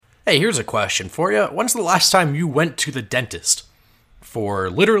Hey, here's a question for you. When's the last time you went to the dentist for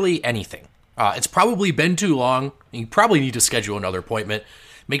literally anything? It's probably been too long. You probably need to schedule another appointment.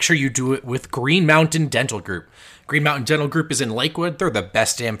 Make sure you do it with Green Mountain Dental Group. Green Mountain Dental Group is in Lakewood. They're the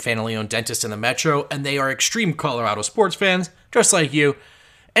best damn family-owned dentist in the metro, and they are extreme Colorado sports fans, just like you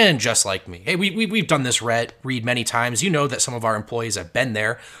and just like me. Hey, we've done this read many times. You know that some of our employees have been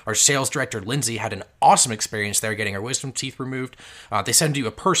there. Our sales director, Lindsay, had an awesome experience there getting her wisdom teeth removed. They send you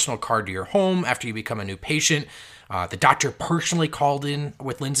a personal card to your home after you become a new patient. The doctor personally called in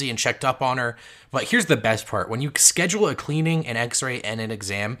with Lindsay and checked up on her. But here's the best part. When you schedule a cleaning, an x-ray, and an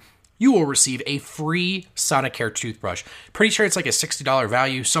exam, you will receive a free Sonicare toothbrush. Pretty sure it's like a $60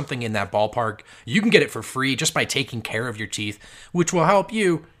 value, something in that ballpark. You can get it for free just by taking care of your teeth, which will help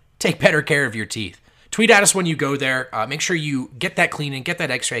you take better care of your teeth. Tweet at us when you go there. Make sure you get that cleaning, get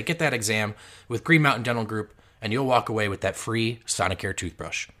that x-ray, get that exam with Green Mountain Dental Group, and you'll walk away with that free Sonicare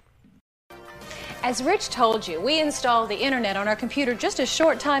toothbrush. As Rich told you, we installed the internet on our computer just a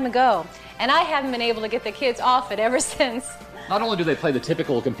short time ago, and I haven't been able to get the kids off it ever since. Not only do they play the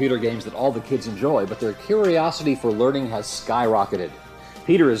typical computer games that all the kids enjoy, but their curiosity for learning has skyrocketed.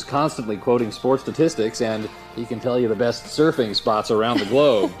 Peter is constantly quoting sports statistics, and he can tell you the best surfing spots around the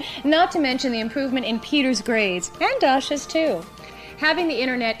globe. Not to mention the improvement in Peter's grades, and Dasha's too. Having the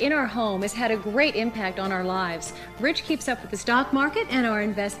internet in our home has had a great impact on our lives. Rich keeps up with the stock market and our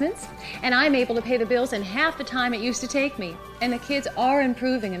investments, and I'm able to pay the bills in half the time it used to take me. And the kids are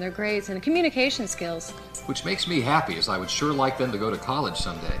improving in their grades and communication skills. Which makes me happy, as I would sure like them to go to college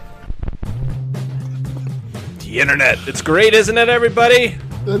someday. The internet. It's great, isn't it, everybody?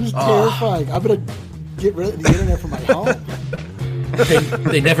 That is terrifying. I'm going to get rid of the internet from my home.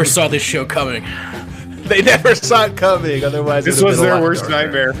 They never saw this show coming. They never saw it coming. Otherwise, this was their worst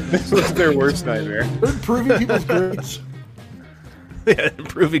nightmare. This was their worst nightmare. They're improving people's grades. Yeah,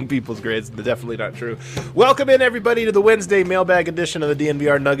 improving people's grades. Definitely not true. Welcome in, everybody, to the Wednesday mailbag edition of the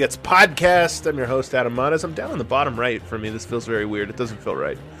DNVR Nuggets podcast. I'm your host, Adam Matas. I'm down in the bottom right for me. This feels very weird. It doesn't feel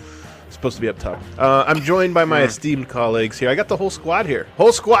right. It's supposed to be up top. I'm joined by my esteemed colleagues here. I got the whole squad here.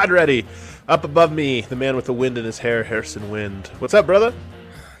 Whole squad ready. Up above me, the man with the wind in his hair, Harrison Wind. What's up, brother?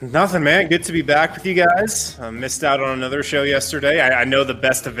 Nothing, man. Good to be back with you guys. I missed out on another show yesterday. I know the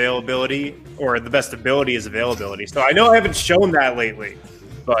best availability, or the best ability is availability. So I know I haven't shown that lately,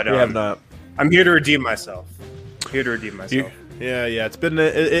 but We have not. I'm here to redeem myself. Yeah. It's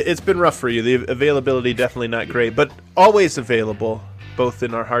been rough for you. The availability definitely not great, but always available, both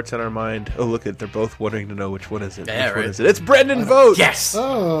in our hearts and our mind. Oh, look at they're both wanting to know which one is it. Yeah, which one right. is it? It's Brendan Vogt. Yes!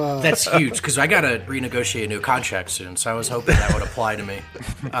 That's huge, because I got to renegotiate a new contract soon, so I was hoping that would apply to me.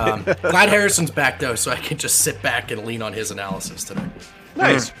 Glad Harrison's back, though, so I can just sit back and lean on his analysis today.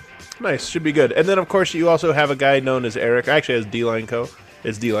 Nice. Should be good. And then, of course, you also have a guy known as Eric. Actually, as D-Line Co.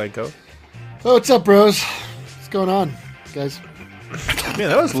 It's D-Line Co. Oh, what's up, bros? What's going on, guys? Man,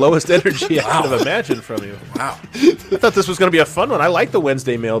 that was lowest energy I could have imagined from you. Wow. I thought this was going to be a fun one. I like the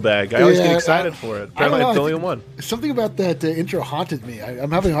Wednesday mailbag. I always get excited for it. I don't know, I'm the only one. Something about that intro haunted me.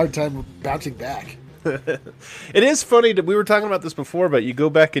 I'm having a hard time bouncing back. It is funny that we were talking about this before, but you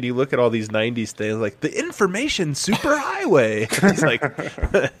go back and you look at all these 90s things like the information superhighway. It's like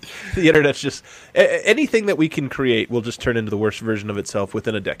the internet's just anything that we can create will just turn into the worst version of itself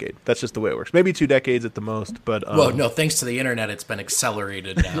within a decade. That's just the way it works. Maybe 2 decades at the most, but well, no, thanks to the internet, it's been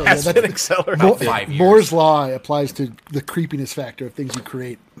accelerated now. It's been accelerated. About 5 years. Moore's law applies to the creepiness factor of things you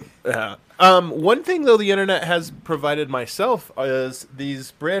create. One thing though the internet has provided myself is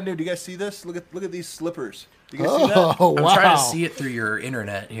these brand new. Do you guys see this? Look at these slippers. Do you guys see that? Oh, wow. I'm trying to see it through your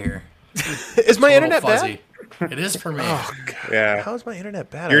internet here. Is my internet fuzzy. bad? It is for me. Oh, God. Yeah. How is my internet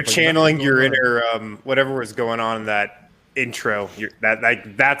bad? You're channeling your inner whatever was going on in that intro.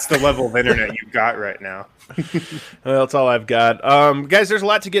 That's the level of internet you've got right now. Well, that's all I've got. Guys, there's a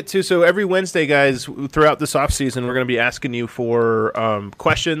lot to get to. So every Wednesday, guys, throughout this offseason, we're going to be asking you for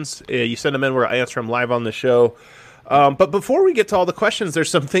questions. You send them in, we'll answer them live on the show. But before we get to all the questions, there's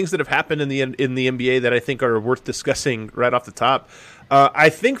some things that have happened in the NBA that I think are worth discussing right off the top. I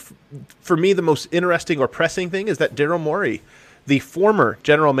think for me, the most interesting or pressing thing is that Daryl Morey, the former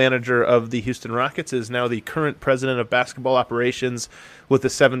general manager of the Houston Rockets, is now the current president of basketball operations with the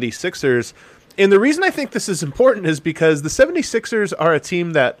 76ers. And the reason I think this is important is because the 76ers are a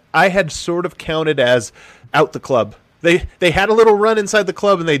team that I had sort of counted as out the club. They had a little run inside the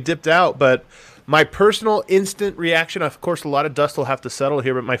club and they dipped out, but my personal instant reaction, of course, a lot of dust will have to settle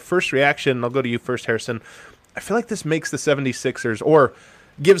here, but my first reaction, I'll go to you first, Harrison, I feel like this makes the 76ers, or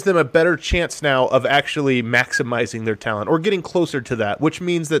gives them a better chance now of actually maximizing their talent, or getting closer to that, which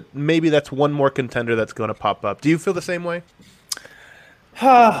means that maybe that's one more contender that's going to pop up. Do you feel the same way?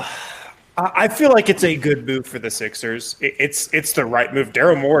 I feel like it's a good move for the Sixers. It's the right move.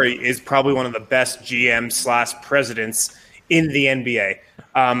 Daryl Morey is probably one of the best GM/presidents in the NBA.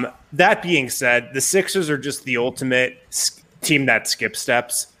 That being said, the Sixers are just the ultimate team that skips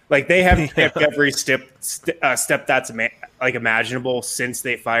steps. Like, they have skipped every step that's imaginable since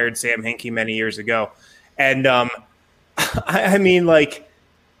they fired Sam Hinkie many years ago. And I mean, like,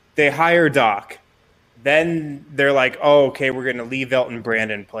 they hire Doc. Then they're like, oh, okay, we're going to leave Elton Brand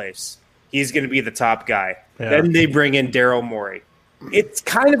in place. He's going to be the top guy. Yeah. Then they bring in Daryl Morey. It's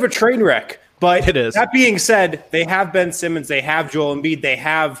kind of a train wreck. But it is. That being said, they have Ben Simmons, they have Joel Embiid, they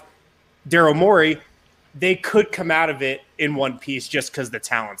have Daryl Morey. They could come out of it in one piece just because the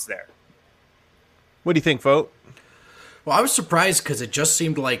talent's there. What do you think, Vogt? Well, I was surprised because it just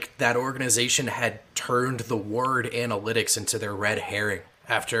seemed like that organization had turned the word analytics into their red herring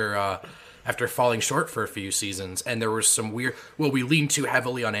after falling short for a few seasons. And there was some weird... Well, we leaned too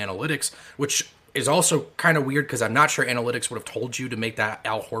heavily on analytics, which is also kind of weird because I'm not sure analytics would have told you to make that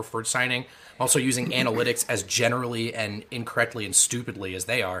Al Horford signing. Also using analytics as generally and incorrectly and stupidly as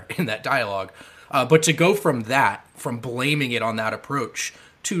they are in that dialogue. But to go from blaming it on that approach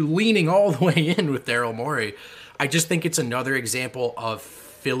to leaning all the way in with Daryl Morey, I just think it's another example of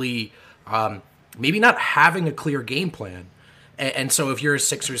Philly maybe not having a clear game plan. And so if you're a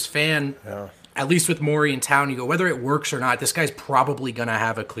Sixers fan, at least with Morey in town, you go, whether it works or not, this guy's probably going to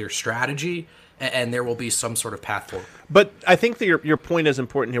have a clear strategy, and there will be some sort of path forward. But I think that your point is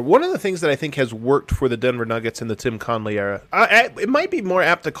important here. One of the things that I think has worked for the Denver Nuggets in the Tim Conley era, it might be more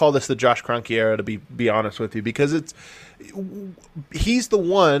apt to call this the Josh Kroenke era, to be honest with you, because he's the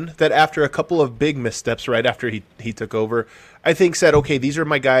one that after a couple of big missteps right after he took over, I think said, okay, these are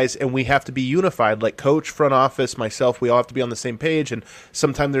my guys, and we have to be unified. Like coach, front office, myself, we all have to be on the same page, and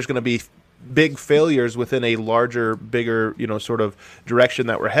sometimes there's going to be big failures within a larger, bigger, sort of direction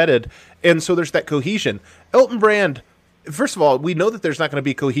that we're headed. And so there's that cohesion. Elton Brand, first of all, we know that there's not going to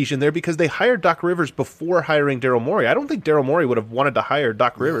be cohesion there because they hired Doc Rivers before hiring Daryl Morey. I don't think Daryl Morey would have wanted to hire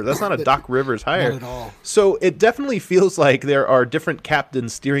Doc Rivers. That's not a Doc Rivers hire. Not at all. So it definitely feels like there are different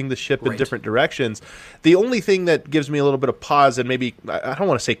captains steering the ship in different directions. The only thing that gives me a little bit of pause, and maybe, I don't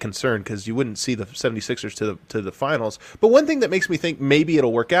want to say concern because you wouldn't see the 76ers to the finals, but one thing that makes me think maybe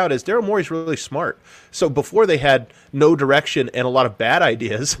it'll work out is Daryl Morey's really smart. So before they had no direction and a lot of bad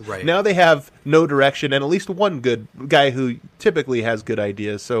ideas, now they have no direction and at least one good guy who typically has good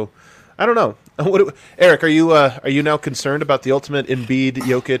ideas. So I don't know. Eric, are you now concerned about the ultimate Embiid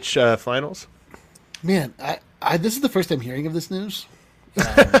Jokic finals? Man, this is the first I'm hearing of this news.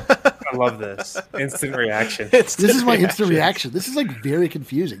 I love this instant reaction. This is my instant reaction. This is like very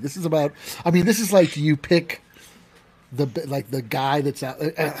confusing. This is about. I mean, this is like you pick the guy that's out.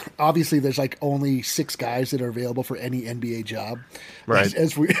 Obviously, there's like only 6 guys that are available for any NBA job. Right.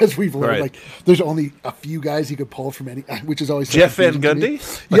 As we've learned, like there's only a few guys you could pull from any, which is always so Jeff Van Gundy.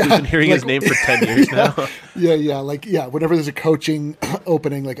 We've been hearing his name for 10 years now. Whenever there's a coaching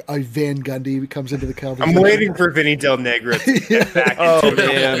opening, like a Van Gundy comes into the conversation. I'm waiting for Vinny Del Negro to get back into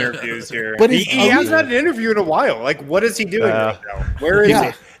the interviews here. But he hasn't had an interview in a while. Like, what is he doing right now? Where is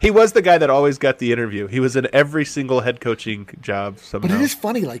he? He was the guy that always got the interview. He was in every single head coaching job somehow. But it is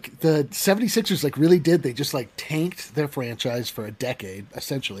funny, like the 76ers like really did. They just like tanked their franchise for a decade,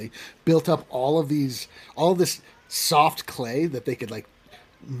 essentially. Built up all of this soft clay that they could like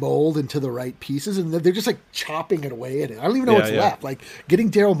mold into the right pieces, and they're just like chopping it away at it. I don't even know what's left. Like getting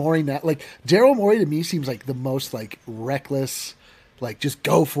Daryl Morey now, like Daryl Morey to me seems like the most like reckless, like just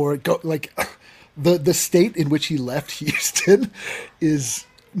go for it. Go like the state in which he left Houston is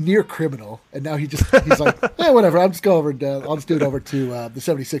near criminal, and now he's like, whatever, I'll just do it over to the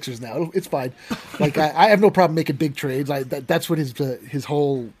 76ers now. It's fine. Like I have no problem making big trades. That's what his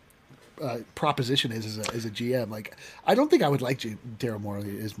whole proposition is as a GM. Like I don't think I would like Daryl Morey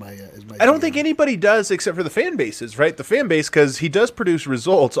is my I don't think anybody does except for the fan bases, right? The fan base, because he does produce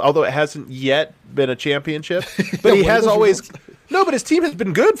results, although it hasn't yet been a championship. But he has always No, but his team has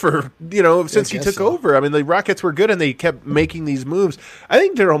been good for, since he took over. I mean, the Rockets were good and they kept making these moves. I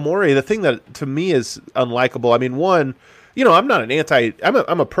think Daryl Morey, the thing that to me is unlikable, I mean, one, I'm not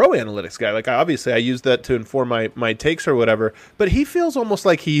I'm a pro analytics guy. Like, obviously I use that to inform my takes or whatever, but he feels almost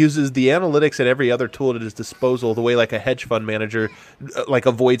like he uses the analytics and every other tool at his disposal the way like a hedge fund manager like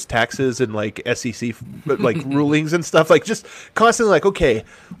avoids taxes and like SEC like rulings and stuff, like just constantly like, okay,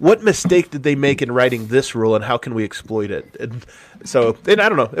 what mistake did they make in writing this rule and how can we exploit it? And so, I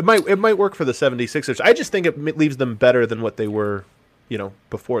don't know, it might work for the 76ers. I just think it leaves them better than what they were,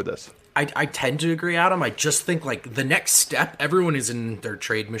 before this. I tend to agree, Adam. I just think like the next step, everyone is in their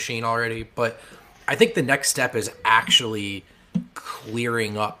trade machine already, but I think the next step is actually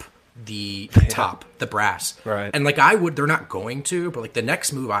clearing up the top, the brass. Right. And like they're not going to, but like the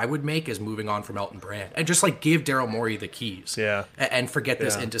next move I would make is moving on from Elton Brand and just like give Daryl Morey the keys. Yeah. And forget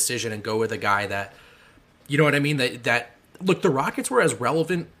this indecision and go with a guy that, you know what I mean? That look, the Rockets were as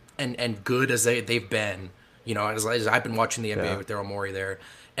relevant and good as they've been, you know, as I've been watching the NBA with Daryl Morey there.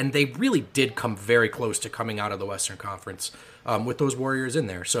 And they really did come very close to coming out of the Western Conference with those Warriors in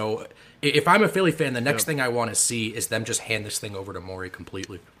there. So if I'm a Philly fan, the next thing I want to see is them just hand this thing over to Morey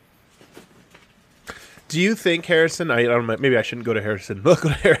completely. Do you think Harrison? I don't know. Maybe I shouldn't go to Harrison. Look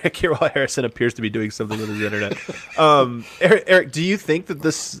at Eric here while Harrison appears to be doing something with his internet. Eric, do you think that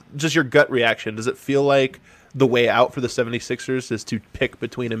this, just your gut reaction, does it feel like the way out for the 76ers is to pick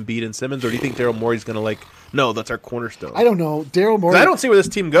between Embiid and Simmons, or do you think Daryl Morey's going to like, no, that's our cornerstone? I don't know. Daryl Morey. I don't see where this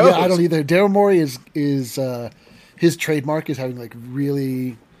team goes. Yeah, I don't either. Daryl Morey is his trademark is having like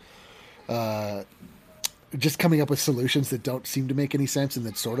really. Just coming up with solutions that don't seem to make any sense and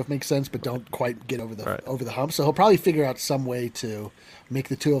that sort of make sense but don't quite get over the hump. So he'll probably figure out some way to make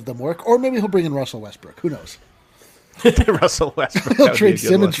the two of them work, or maybe he'll bring in Russell Westbrook. Who knows? Russell Westbrook. He'll trade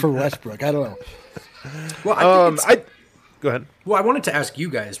Simmons for Westbrook. I don't know. Well, go ahead. Well, I wanted to ask you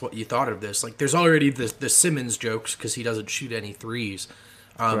guys what you thought of this. Like, there's already the Simmons jokes because he doesn't shoot any threes.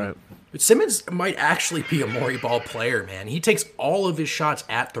 But Simmons might actually be a Morey ball player, man. He takes all of his shots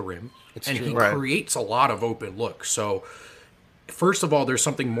at the rim. He creates a lot of open looks. So, first of all, there's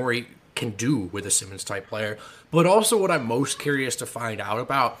something Morey can do with a Simmons-type player. But also what I'm most curious to find out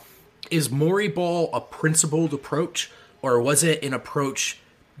about is Morey ball a principled approach, or was it an approach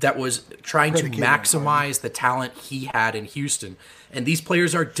that was trying to maximize the talent he had in Houston? And these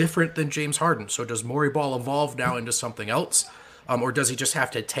players are different than James Harden. So does Morey ball evolve now into something else? Or does he just have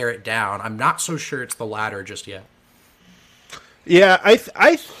to tear it down? I'm not so sure it's the latter just yet. Yeah, I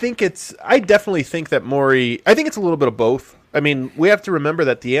definitely think that Morey, I think it's a little bit of both. I mean, we have to remember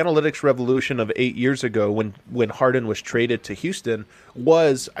that the analytics revolution of 8 years ago when Harden was traded to Houston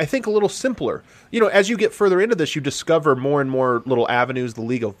was, I think, a little simpler. You know, as you get further into this, you discover more and more little avenues, the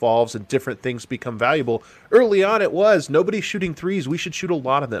league evolves and different things become valuable. Early on it was, nobody's shooting threes, we should shoot a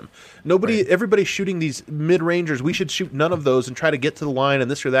lot of them. Everybody's shooting these mid-rangers, we should shoot none of those and try to get to the line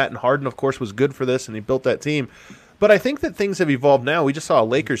and this or that. And Harden, of course, was good for this and he built that team. But I think that things have evolved now. We just saw a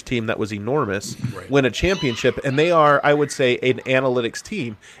Lakers team that was enormous win a championship, and they are, I would say, an analytics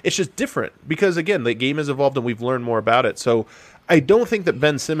team. It's just different because, again, the game has evolved and we've learned more about it. So I don't think that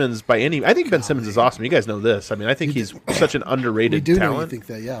Ben Simmons I think Ben Simmons is awesome. You guys know this. I mean, I think he's such an underrated talent. Know you think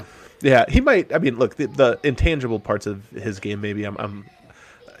that, yeah. Yeah, he might. I mean, look, the intangible parts of his game, maybe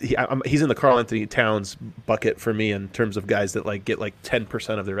he's in the Karl Anthony Towns bucket for me in terms of guys that like get like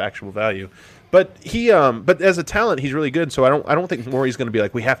 10% of their actual value. But but as a talent, he's really good. So I don't think Morey's going to be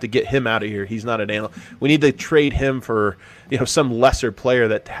like, we have to get him out of here. He's not an analyst. We need to trade him for some lesser player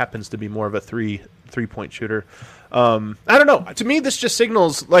that happens to be more of a three-point shooter. I don't know. To me, this just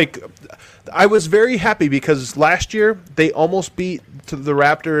signals like I was very happy because last year they almost beat to the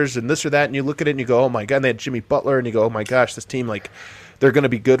Raptors and this or that, and you look at it and you go, oh my god. And they had Jimmy Butler, and you go, oh my gosh, this team like. They're going to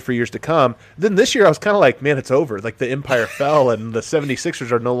be good for years to come. Then this year I was kind of like, man, it's over. Like the empire fell and the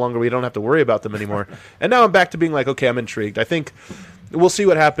 76ers are no longer, we don't have to worry about them anymore. And now I'm back to being like, okay, I'm intrigued. I think we'll see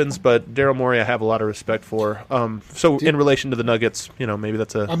what happens, but Daryl Morey I have a lot of respect for. In relation to the Nuggets, maybe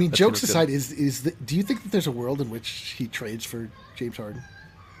that's a... I mean, jokes aside, do you think that there's a world in which he trades for James Harden?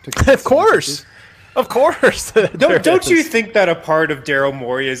 Of course. Of course. Don't you think that a part of Daryl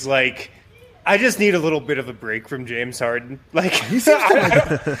Morey is like... I just need a little bit of a break from James Harden. Like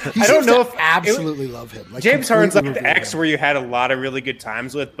I don't know if absolutely love him. Like, James Harden's like the ex where you had a lot of really good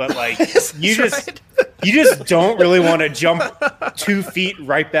times with, but like you just don't really want to jump 2 feet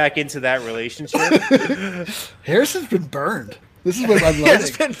right back into that relationship. Harrison's been burned. This is what I'm learning.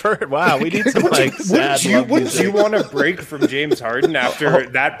 It's been burned. Wow, we need some like sad love Wouldn't you want a break from James Harden after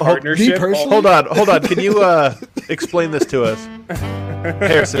that partnership? Hold on. Can you explain this to us?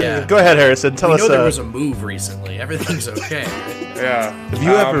 Harrison, go ahead, Harrison. Tell us. There was a move recently. Everything's okay. Yeah. Have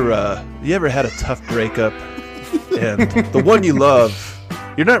you ever had a tough breakup, and the one you love,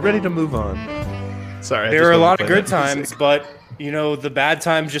 you're not ready to move on? Sorry, there are a lot of good times, but the bad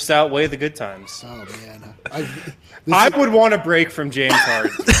times just outweigh the good times. Oh man, I would want a break from James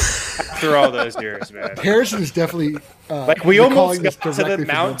Harden after all those years, man. Harrison is definitely we almost got to the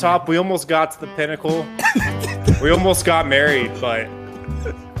mountaintop. We almost got to the pinnacle. We almost got married, but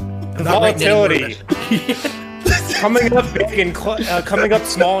the volatility coming up big and coming up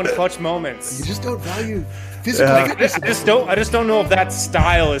small in clutch moments. You just don't value physical. I just don't know if that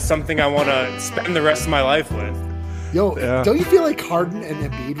style is something I want to spend the rest of my life with. Don't you feel like Harden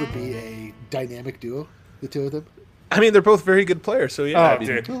and Embiid would be a dynamic duo, the two of them? I mean, they're both very good players, so yeah. Oh, I mean,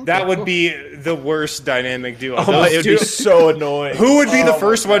 dude, that would be the worst dynamic duo. oh, it would be so annoying. Who would be the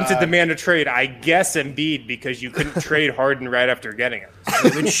first one to demand a trade? I guess Embiid, because you couldn't trade Harden right after getting him.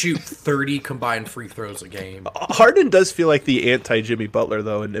 They would shoot 30 combined free throws a game. Harden does feel like the anti-Jimmy Butler,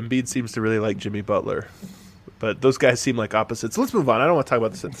 though, and Embiid seems to really like Jimmy Butler. But those guys seem like opposites. Let's move on. I don't want to talk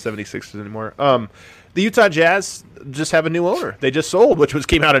about the 76ers anymore. The Utah Jazz just have a new owner. They just sold, which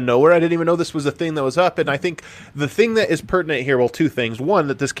came out of nowhere. I didn't even know this was a thing that was up. And I think the thing that is pertinent here, well, two things. One,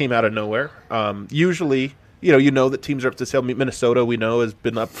 that this came out of nowhere. Usually, you know that teams are up for sale. Minnesota, we know, has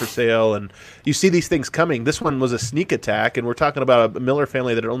been up for sale. And you see these things coming. This one was a sneak attack. And we're talking about a Miller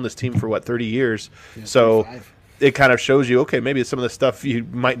family that had owned this team for, 30 years. Yeah, so 35. It kind of shows you, okay, maybe some of the stuff you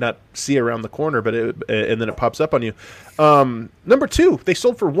might not see around the corner, but and then it pops up on you. Number two, they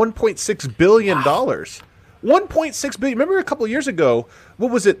sold for $1.6 billion. Wow. $1.6 billion. Remember a couple of years ago, what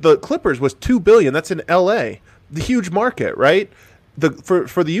was it? The Clippers was $2 billion. That's in L.A., the huge market, right?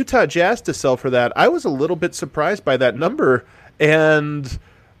 For the Utah Jazz to sell for that, I was a little bit surprised by that number, and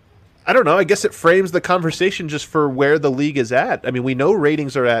I don't know. I guess it frames the conversation just for where the league is at. I mean, we know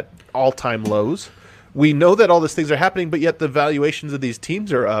ratings are at all-time lows. We know that all these things are happening, but yet the valuations of these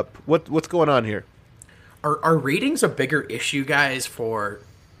teams are up. What's going on here? Are ratings a bigger issue, guys, for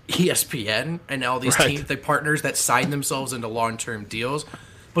ESPN and all these teams, the partners that sign themselves into long-term deals?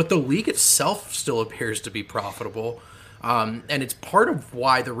 But the league itself still appears to be profitable, and it's part of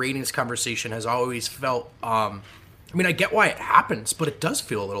why the ratings conversation has always felt. I mean, I get why it happens, but it does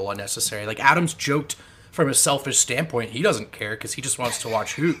feel a little unnecessary. Like Adams joked. From a selfish standpoint, he doesn't care because he just wants to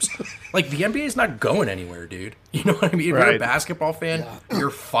watch hoops. Like, the NBA is not going anywhere, dude. You know what I mean? If you're a basketball fan, you're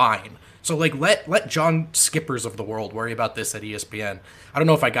fine. So, like, let John Skippers of the world worry about this at ESPN. I don't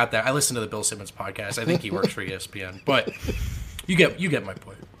know if I got that. I listened to the Bill Simmons podcast. I think he works for ESPN. But you get my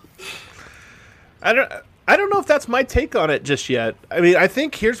point. I don't know if that's my take on it just yet. I mean, I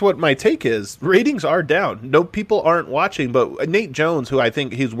think here's what my take is. Ratings are down. No, people aren't watching, but Nate Jones, who I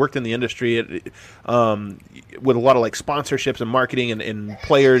think he's worked in the industry with a lot of like sponsorships and marketing and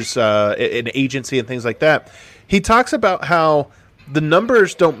players and agency and things like that, he talks about how the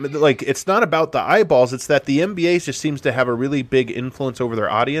numbers don't, like, it's not about the eyeballs. It's that the NBA just seems to have a really big influence over their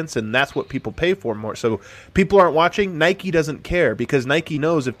audience, and that's what people pay for more. So people aren't watching. Nike doesn't care because Nike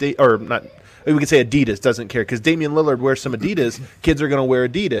knows if they, or not, we could say Adidas doesn't care because Damian Lillard wears some Adidas. Kids are going to wear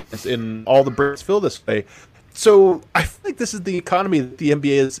Adidas, and all the brands feel this way. So I feel like this is the economy that the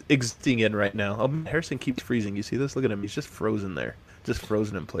NBA is existing in right now. Oh, Harrison keeps freezing. You see this? Look at him. He's just frozen there. Just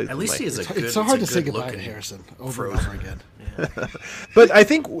frozen in place. At least he is a good. It's so hard to say goodbye to Harrison over and over again. Yeah. But I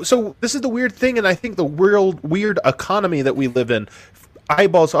think so. This is the weird thing, and I think the weird economy that we live in.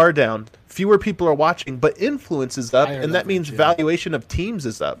 Eyeballs are down. Fewer people are watching, but influence is up, and that means valuation of teams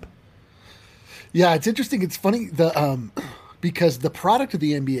is up. Yeah, it's interesting. It's funny because the product of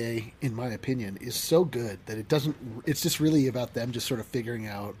the NBA, in my opinion, is so good that it doesn't. It's just really about them just sort of figuring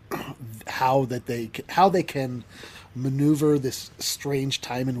out how they can maneuver this strange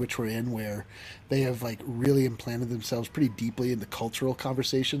time in which we're in, where they have like really implanted themselves pretty deeply in the cultural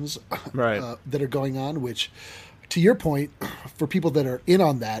conversations that are going on. Which, to your point, for people that are in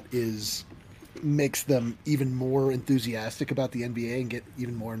on that, makes them even more enthusiastic about the NBA and get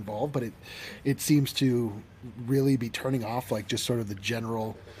even more involved, but it seems to really be turning off like just sort of the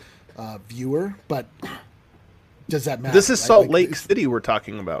general viewer. But does that matter? This is Salt Lake City we're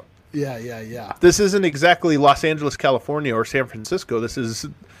talking about. Yeah. This isn't exactly Los Angeles, California, or San Francisco. This is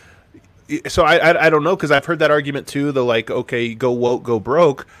so I don't know, because I've heard that argument too. The like, okay, go woke, go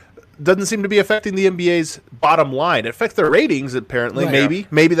broke. Doesn't seem to be affecting the NBA's bottom line. It affects their ratings, apparently.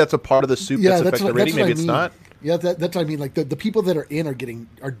 Right. Maybe that's a part of the soup that's affecting the rating. Maybe it's not. Yeah, that's what I mean. Like the people that are in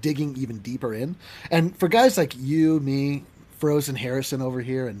are digging even deeper in. And for guys like you, me, Frozen Harrison over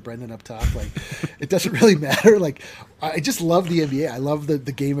here, and Brendan up top, like it doesn't really matter. Like I just love the NBA. I love the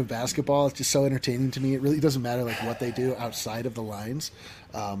game of basketball. It's just so entertaining to me. It really doesn't matter like what they do outside of the lines.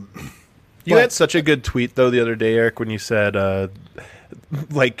 You had such a good tweet though the other day, Eric, when you said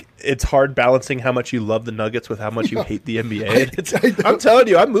like it's hard balancing how much you love the Nuggets with how much you hate the NBA. I'm telling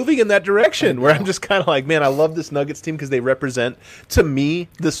you, I'm moving in that direction where I'm just kind of like, man, I love this Nuggets team because they represent, to me,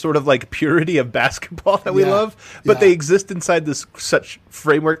 this sort of like purity of basketball that we love. But they exist inside this such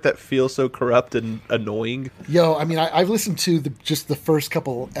framework that feels so corrupt and annoying. Yo, I mean, I've listened to just the first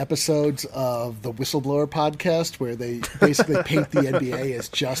couple episodes of the Whistleblower podcast where they basically paint the NBA as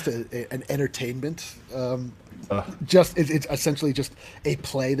just an entertainment. It's essentially just a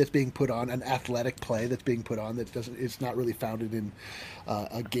play that's being put on, an athletic play that's being put on it's not really founded in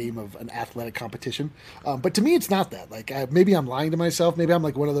a game of an athletic competition. But to me, it's not that. Like maybe I'm lying to myself. Maybe I'm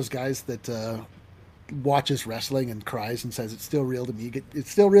like one of those guys that watches wrestling and cries and says, "It's still real to me.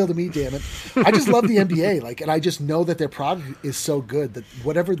 It's still real to me, damn it." I just love the NBA, like, and I just know that their product is so good that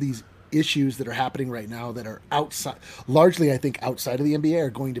whatever these issues that are happening right now that are outside, largely I think outside of the NBA, are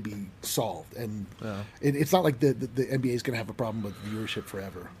going to be solved. And it's not like the NBA is going to have a problem with viewership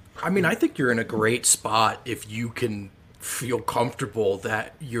forever. I mean, I think you're in a great spot if you can feel comfortable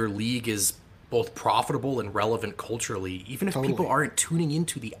that your league is both profitable and relevant culturally, even if people aren't tuning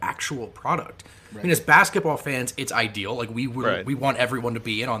into the actual product. Right. I mean, as basketball fans, it's ideal. Like, we want everyone to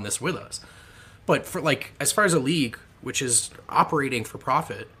be in on this with us. But for, like, as far as a league, which is operating for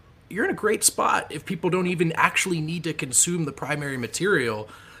profit, you're in a great spot if people don't even actually need to consume the primary material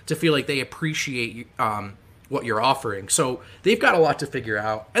to feel like they appreciate what you're offering. So they've got a lot to figure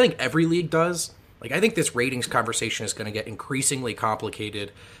out. I think every league does. Like, I think this ratings conversation is going to get increasingly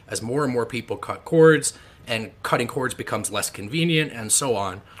complicated as more and more people cut cords, and cutting cords becomes less convenient, and so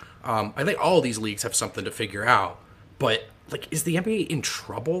on. I think all of these leagues have something to figure out. But, like, is the NBA in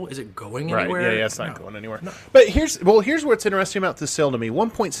trouble? Is it going anywhere? Right, yeah, it's not going anywhere. No. But here's what's interesting about this sale to me.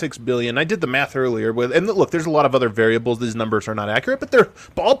 $1.6 billion. I did the math earlier with, and look, there's a lot of other variables. These numbers are not accurate, but they're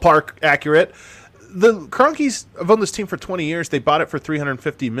ballpark accurate. The Kroenkes have owned this team for 20 years. They bought it for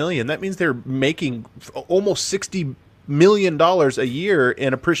 $350 million. That means they're making almost $60 million a year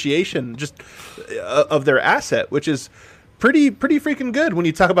in appreciation just of their asset, which is pretty freaking good when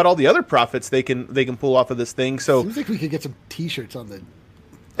you talk about all the other profits they can pull off of this thing. So seems like we could get some T-shirts on the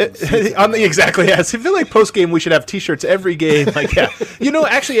exactly, yes. I feel like post game we should have T-shirts every game. Like, yeah,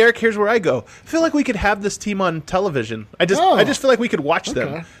 actually, Eric, here's where I go. I feel like we could have this team on television. I just feel like we could watch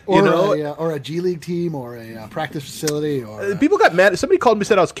them. Or a G League team, or a practice facility. Or people got mad. Somebody called me,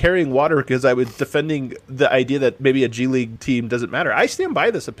 said I was carrying water because I was defending the idea that maybe a G League team doesn't matter. I stand by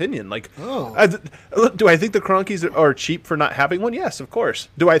this opinion. Like, do I think the Kroenkes are cheap for not having one? Yes, of course.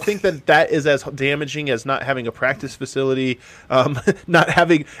 Do I think that is as damaging as not having a practice facility, not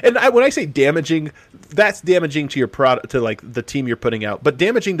having? And when I say damaging, that's damaging to your product, to like the team you're putting out, but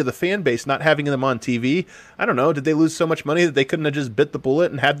damaging to the fan base, not having them on TV. I don't know. Did they lose so much money that they couldn't have just bit the bullet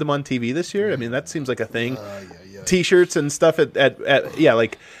and had them on TV this year? I mean, that seems like a thing. T-shirts and stuff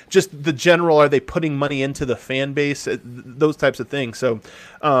like just the general. Are they putting money into the fan base? Those types of things. So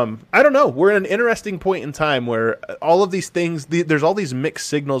I don't know. We're at an interesting point in time where all of these things. There's all these mixed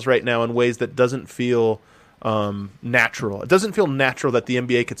signals right now in ways that doesn't feel natural. It doesn't feel natural that the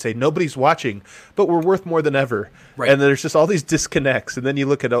NBA could say nobody's watching, but we're worth more than ever. Right. And there's just all these disconnects. And then you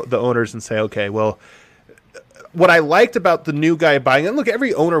look at the owners and say, okay, well, what I liked about the new guy buying, and look,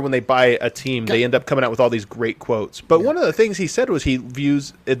 every owner when they buy a team, they end up coming out with all these great quotes. But one of the things he said was he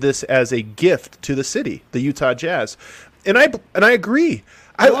views this as a gift to the city, the Utah Jazz, and I agree.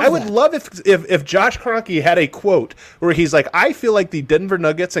 I would love if Josh Kroenke had a quote where he's like, I feel like the Denver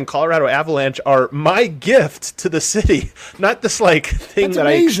Nuggets and Colorado Avalanche are my gift to the city, not this like thing That's that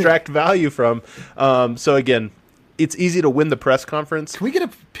amazing. I extract value from. So again, it's easy to win the press conference. Can we get a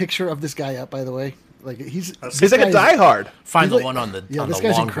picture of this guy up, by the way? Like he's like a diehard. Find the one on the this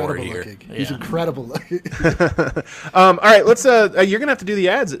guy's incredible looking. Yeah. He's incredible looking. All right, let's. You're gonna have to do the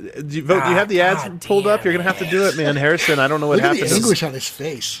ads. Do you have the ads pulled up? You're gonna have to do it, man. Harrison, I don't know what happened. Look at the anguish on his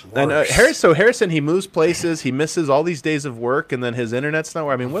face. And Harrison, he moves places. He misses all these days of work, and then his internet's not.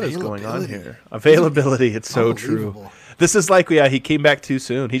 I mean, what is going on here? Availability. It's so true. This is like, he came back too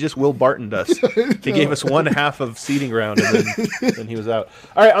soon. He just Will Bartoned us. He gave us one half of seating round, and then he was out.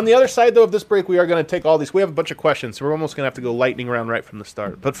 All right, on the other side, though, of this break, we are going to take all these. We have a bunch of questions, so we're almost going to have to go lightning round right from the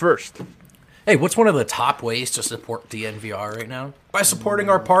start. But first. Hey, what's one of the top ways to support DNVR right now? By supporting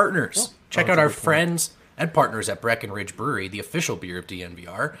our partners. Check out our friends and partners at Breckenridge Brewery, the official beer of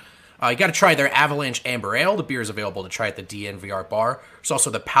DNVR. You got to try their Avalanche Amber Ale. The beer is available to try at the DNVR bar. There's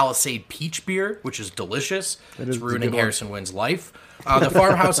also the Palisade Peach Beer, which is delicious. It's ruining Harrison Wynn's life. The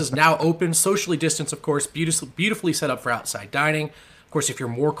farmhouse is now open, socially distanced, of course, beautifully set up for outside dining. Of course, if you're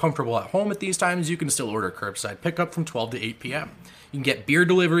more comfortable at home at these times, you can still order curbside pickup from 12 to 8 p.m. You can get beer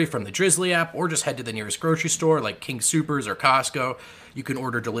delivery from the Drizzly app or just head to the nearest grocery store like King Soopers or Costco. You can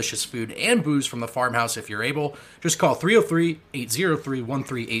order delicious food and booze from the farmhouse if you're able. Just call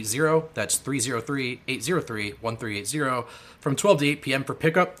 303-803-1380. That's 303-803-1380 from 12 to 8 p.m. for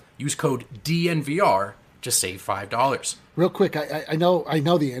pickup. Use code DNVR to save $5. Real quick, I know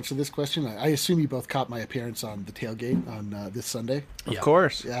the answer to this question. I assume you both caught my appearance on the tailgate on this Sunday. Of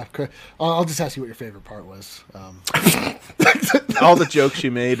course. Yeah. I'll just ask you what your favorite part was. All the jokes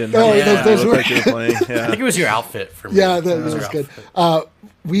you made and those were... like you were playing. Yeah. I think it was your outfit for me. Yeah, that was good.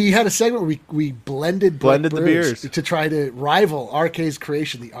 We had a segment where we blended the beers to try to rival RK's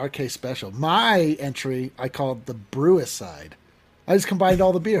creation, the RK Special. My entry I called the Brewicide. I just combined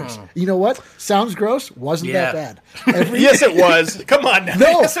all the beers. You know what? Sounds gross. Wasn't that bad. Yes, it was. Come on now. No,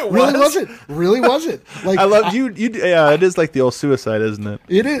 yes, it was. really wasn't. Really wasn't. Like I love you. Yeah, it is like the old suicide, isn't it?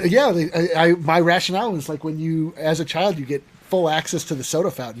 It is. Yeah. My rationale is like when you, as a child, you get full access to the soda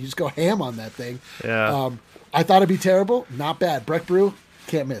fountain. You just go ham on that thing. Yeah. I thought it'd be terrible. Not bad. Breck Brew,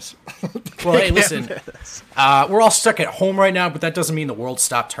 can't miss. Well, hey, listen, we're all stuck at home right now, but that doesn't mean the world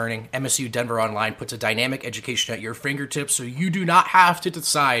stopped turning. MSU Denver Online puts a dynamic education at your fingertips, so you do not have to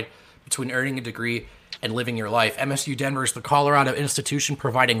decide between earning a degree and living your life. MSU Denver is the Colorado institution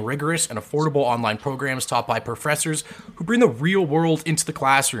providing rigorous and affordable online programs taught by professors who bring the real world into the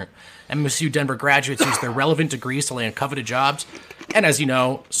classroom. MSU Denver graduates use their relevant degrees to land coveted jobs. And as you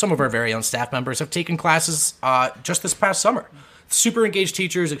know, some of our very own staff members have taken classes just this past summer. Super engaged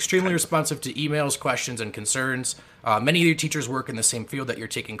teachers, extremely responsive to emails, questions, and concerns. Many of your teachers work in the same field that you're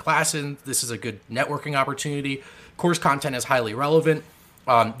taking class in. This is a good networking opportunity. Course content is highly relevant.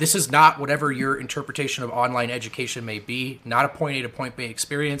 This is not whatever your interpretation of online education may be, not a point A to point B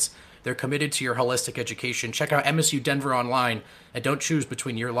experience. They're committed to your holistic education. Check out MSU Denver Online and don't choose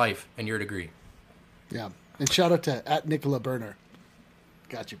between your life and your degree. Yeah. And shout out to @Nicola Burner.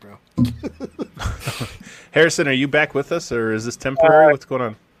 Got you, bro. Harrison, are you back with us, or is this temporary? What's going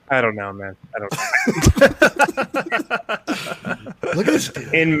on? I don't know, man. I don't know. Look at this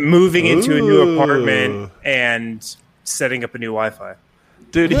dude. In moving into a new apartment and setting up a new Wi-Fi.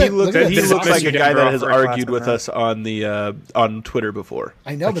 Dude, he looks like a Denver guy that has offer a class argued on with that. us on the on Twitter before.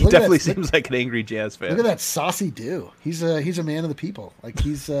 I know, Like, but he look at definitely that- seems like an angry Jazz fan. Look at that saucy dude. He's a man of the people. Like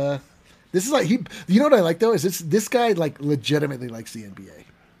he's this is like he. You know what I like though is this guy like legitimately likes the NBA.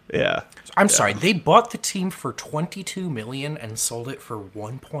 Yeah. I'm sorry, they bought the team for $22 million and sold it for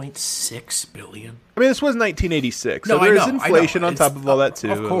 $1.6 billion. I mean, this was 1986, No, so I there's know, inflation on It's- top of all that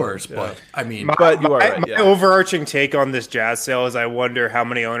too. Of course, Yeah. but I mean, But you are right. My Yeah. overarching take on this Jazz sale is I wonder how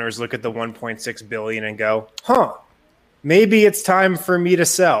many owners look at the 1.6 billion and go, maybe it's time for me to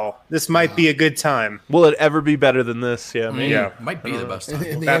sell. This might be a good time. Will it ever be better than this? Yeah, maybe. Yeah. might be the best time.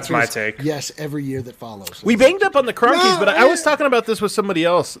 And the That's answer my is take. Yes, every year that follows. We banged up on the Cronkies, but I was talking about this with somebody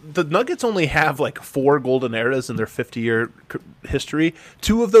else. The Nuggets only have like 4 golden eras in their 50-year history.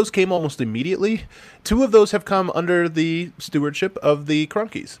 2 of those came almost immediately. 2 of those have come under the stewardship of the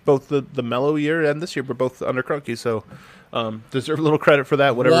Cronkies. Both the Mellow year and this year were both under Cronkies, so deserve a little credit for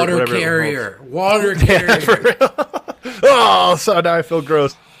that. Whatever it holds. Water carrier. Oh, so now I feel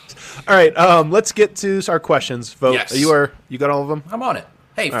gross. All right, let's get to our questions. Vote. Yes. You got all of them? I'm on it.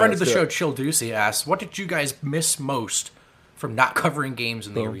 Hey, All friend right, of the let's do show, it. Chill Ducey asks, what did you guys miss most from not covering games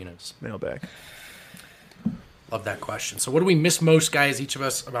in the arenas? Mailbag. Love that question. So what do we miss most, guys, each of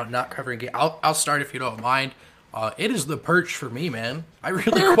us, about not covering games? I'll start if you don't mind. It is the perch for me, man. I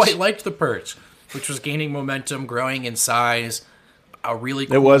really quite liked the perch, which was gaining momentum, growing in size. A really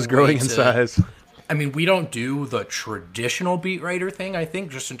cool It was way growing in to- size. I mean, we don't do the traditional beat writer thing, I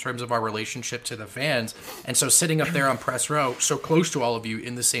think, just in terms of our relationship to the fans. And so sitting up there on press row, so close to all of you,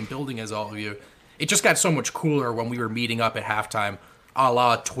 in the same building as all of you, it just got so much cooler when we were meeting up at halftime, a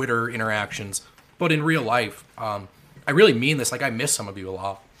la Twitter interactions. But in real life, I really mean this. Like, I miss some of you a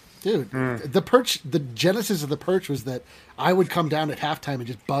lot. Dude, the perch, the genesis of the perch was that I would come down at halftime and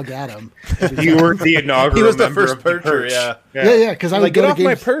just bug at him. You were the inaugural He was the member first of the percher, perch. yeah. Yeah, because I would Like, go get to off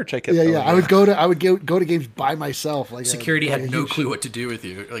my games. perch, I kept Yeah, telling yeah. him. I would go to games by myself. Like Security like had no huge- clue what to do with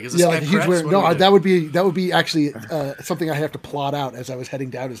you. Like, is this Yeah, guy like a huge press? weird. What No, do we do? that would be actually something I have to plot out as I was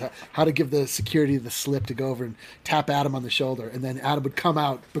heading down is how to give the security the slip to go over and tap Adam on the shoulder, and then Adam would come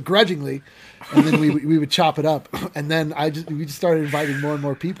out begrudgingly, and then we would chop it up, and then we just started inviting more and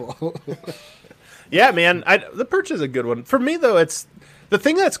more people. Yeah, man. The perch is a good one. For me, though, it's the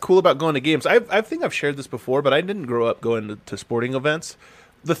thing that's cool about going to games. I think I've shared this before, but I didn't grow up going to sporting events.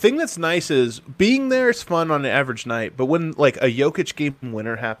 The thing that's nice is being there is fun on an average night, but when like a Jokic game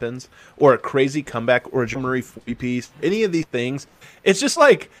winner happens, or a crazy comeback, or a Jamal Murray 40-piece, any of these things, it's just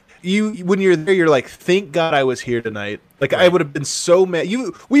like when you're there, you're like, thank God I was here tonight. Like, I would have been so mad.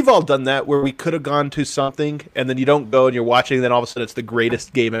 We've all done that where we could have gone to something, and then you don't go, and you're watching, and then all of a sudden it's the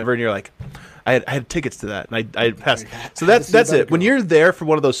greatest game ever, and you're like, I had tickets to that, and I passed. So that's it. When you're there for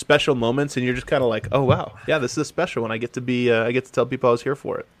one of those special moments, and you're just kind of like, oh wow, yeah, this is a special one. I get to tell people I was here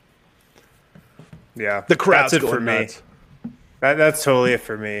for it. Yeah, The crowd's that's it going for me. nuts. That's totally it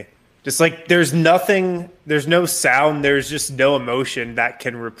for me. Just like there's no sound, there's just no emotion that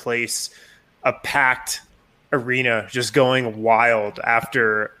can replace a packed arena just going wild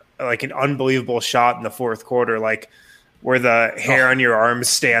after like an unbelievable shot in the fourth quarter, like where the hair on your arms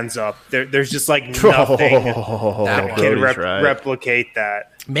stands up. There's just like nothing That that one. can Brody's right. replicate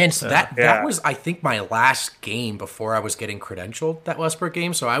that. Man, so that was, I think, my last game before I was getting credentialed, that Westbrook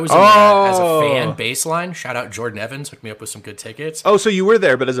game. So I was in as a fan baseline. Shout out Jordan Evans, hooked me up with some good tickets. Oh, so you were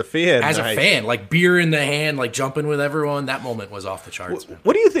there, but as a fan. As a fan, like beer in the hand, like jumping with everyone. That moment was off the charts, man.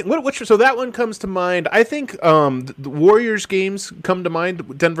 What do you think? So that one comes to mind. I think the Warriors games come to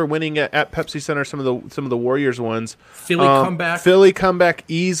mind. Denver winning at Pepsi Center, some of the Warriors ones. Philly comeback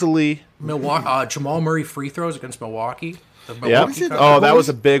easily. Milwaukee, Jamal Murray free throws against Milwaukee. Yeah. Oh, that was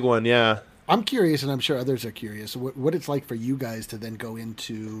a big one. Yeah. I'm curious, and I'm sure others are curious, what it's like for you guys to then go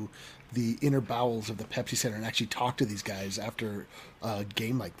into the inner bowels of the Pepsi Center and actually talk to these guys after a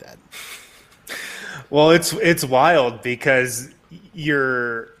game like that. Well, it's wild because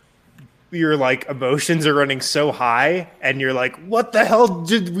your like emotions are running so high, and you're like, what the hell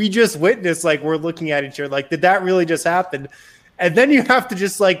did we just witness? Like, we're looking at each other like, did that really just happen? And then you have to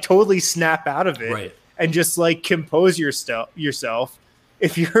just like totally snap out of it. Right. And just like compose yourself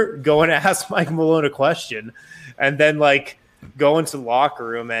if you're going to ask Mike Malone a question, and then like go into the locker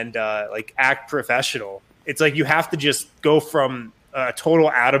room and like act professional. It's like you have to just go from a total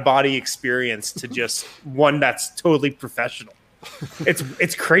out of body experience to just one that's totally professional.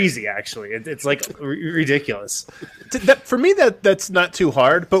 It's crazy, actually. It's like ridiculous. For me, that's not too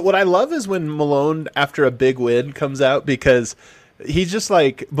hard. But what I love is when Malone, after a big win, comes out, because he's just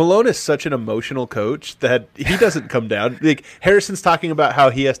like, Malone is such an emotional coach that he doesn't come down. Like Harrison's talking about how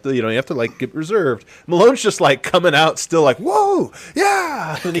he has to, you have to like get reserved. Malone's just like coming out still like, whoa,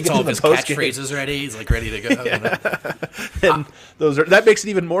 yeah. And he gets all of his catchphrases ready. He's like ready to go. Yeah. And that makes it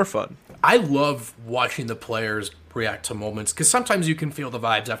even more fun. I love watching the players react to moments, because sometimes you can feel the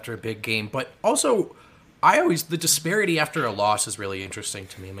vibes after a big game, but also the disparity after a loss is really interesting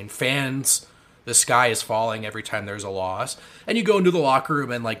to me. I mean, fans, the sky is falling every time there's a loss, and you go into the locker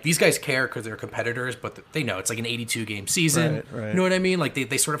room and like, these guys care because they're competitors, but they know it's like an 82 game season. Right. You know what I mean? Like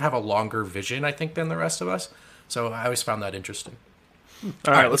they sort of have a longer vision, I think, than the rest of us. So I always found that interesting.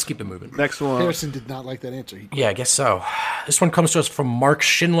 All right, let's keep it moving. Next one. Harrison did not like that answer. Yeah, I guess so. This one comes to us from Mark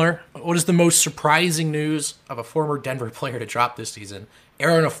Schindler. What is the most surprising news of a former Denver player to drop this season?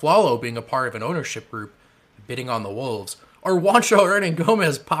 Aaron Aflalo being a part of an ownership group bidding on the Wolves, or Juancho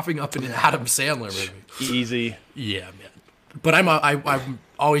Hernangomez popping up in an Adam Sandler movie? Easy. Yeah, man. But I'm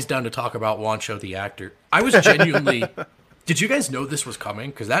always down to talk about Juancho the actor. I was genuinely... Did you guys know this was coming?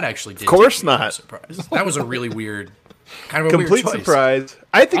 Because that actually did. Of course take me by not. surprise. That was a really weird... Kind of a complete weird choice. Surprise.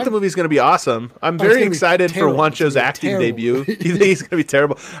 I think the movie's going to be awesome. I'm very excited for Juancho's acting debut. You think he's going to be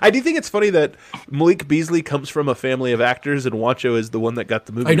terrible? I do think it's funny that Malik Beasley comes from a family of actors, and Juancho is the one that got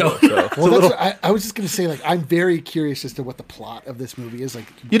the movie. I know. So I was just going to say, like, I'm very curious as to what the plot of this movie is. Like,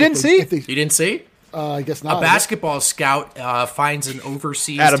 you didn't see? You didn't see? I guess not. A basketball scout finds an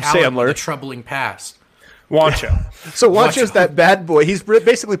overseas Adam talent Sandler. with a troubling past. Juancho. So Juancho's that bad boy. He's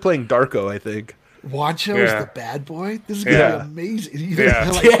basically playing Darko, I think. Juancho is the bad boy. This is gonna be amazing. You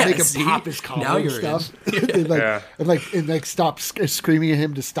make him pop his collar now and you're stuff, in. and stop screaming at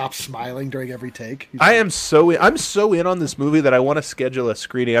him to stop smiling during every take. I'm so in on this movie that I want to schedule a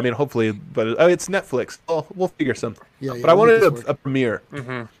screening. I mean, hopefully, but it's Netflix. We'll figure something. Yeah, but I wanted a premiere.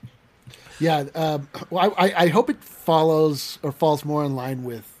 Mm-hmm. Yeah, well, I hope it falls more in line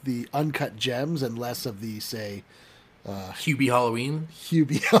with the Uncut Gems and less of the, say, Hubie Halloween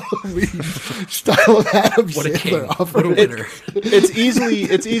style of Adam What a Sandler king! offering. What a winner! It's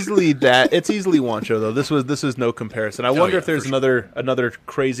easily that. It's easily Juancho though. This was no comparison. I wonder if there's another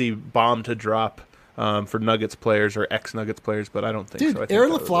crazy bomb to drop for Nuggets players or ex-Nuggets players, but I don't think so. I think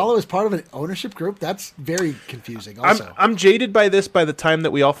Aaron Aflalo is part of an ownership group? That's very confusing also. I'm jaded by this by the time that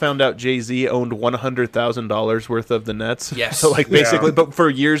we all found out Jay-Z owned $100,000 worth of the Nets. Yes. So basically, but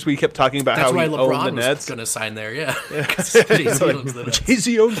for years we kept talking about That's how why he LeBron owned the was Nets. going to sign there, yeah.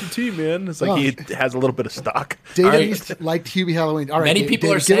 Jay-Z owns the team, man. It's like he has a little bit of stock. Data East liked Hubie Halloween. All right, Many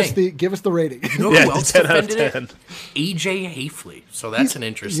people are saying... Give us the rating. You know who else defended it? AJ Hafley. So that's an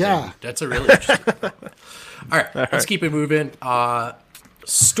interesting... Yeah. That's a really interesting one. All right, let's keep it moving.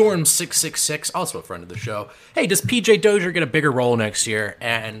 Storm666, also a friend of the show. Hey, does PJ Dozier get a bigger role next year?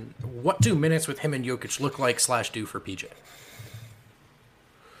 And what do minutes with him and Jokic look like / do for PJ?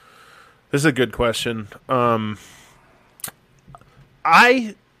 This is a good question.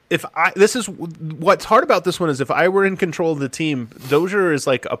 This is what's hard about this one is if I were in control of the team, Dozier is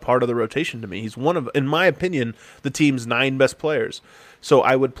like a part of the rotation to me. He's one of, in my opinion, the team's 9 best players. So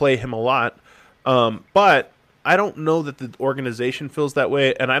I would play him a lot. But I don't know that the organization feels that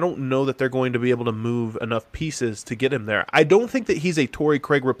way, and I don't know that they're going to be able to move enough pieces to get him there. I don't think that he's a Torrey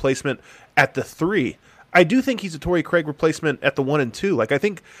Craig replacement at the 3. I do think he's a Torrey Craig replacement at the 1 and 2. Like I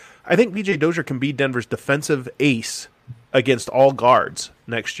think PJ Dozier can be Denver's defensive ace against all guards.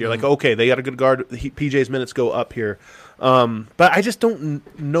 next year. Like, okay, they got a good guard. PJ's minutes go up here. But I just don't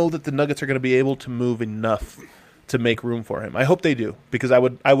know that the Nuggets are going to be able to move enough to make room for him. I hope they do, because I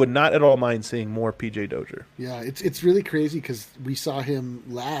would not at all mind seeing more PJ Dozier. Yeah, it's really crazy because we saw him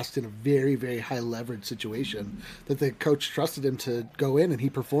last in a very, very high leverage situation that the coach trusted him to go in, and he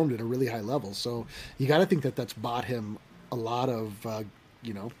performed at a really high level. So you got to think that that's bought him a lot of, I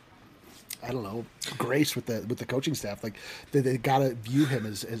don't know, grace with the coaching staff. Like they got to view him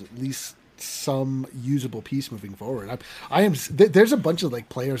as at least some usable piece moving forward. There's a bunch of like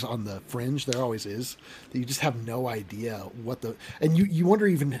players on the fringe, there always is, that you just have no idea what and you wonder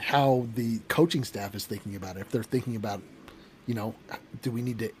even how the coaching staff is thinking about it. If they're thinking about, do we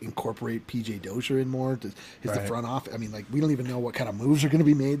need to incorporate PJ Dozier in more? Is the front off? I mean, like, we don't even know what kind of moves are going to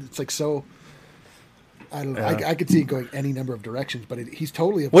be made. It's like, so I don't know. Yeah. I could see it going any number of directions, but he's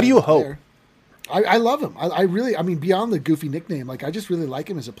totally a What do you player. hope? I love him. I really, beyond the goofy nickname, like, I just really like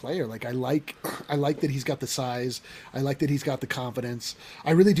him as a player. Like, I like that he's got the size. I like that he's got the confidence.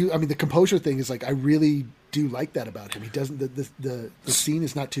 I really do. I mean, the composure thing is like, I really do like that about him. He doesn't, the scene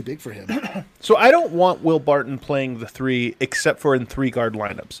is not too big for him. So I don't want Will Barton playing the 3 except for in 3-guard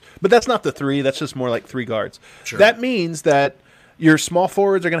lineups. But that's not the 3. That's just more like 3 guards. Sure. That means that your small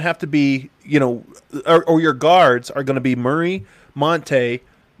forwards are going to have to be, or your guards are going to be Murray, Monte,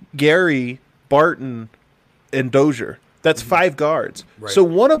 Gary, Barton, and Dozier. That's 5 guards. Right. So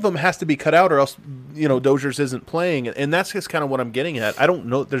one of them has to be cut out, or else Dozier's isn't playing. And that's just kind of what I'm getting at. I don't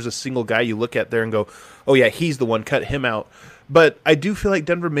know if there's a single guy you look at there and go, oh yeah, he's the one, cut him out. But I do feel like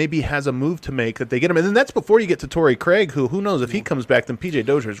Denver maybe has a move to make that they get him. And then that's before you get to Torrey Craig, who knows, if he comes back, then PJ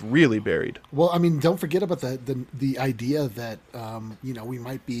Dozier is really buried. Well, I mean, don't forget about the idea that, we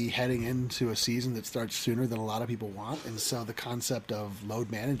might be heading into a season that starts sooner than a lot of people want. And so the concept of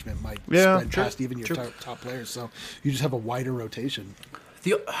load management might spread past even your top players. So you just have a wider rotation.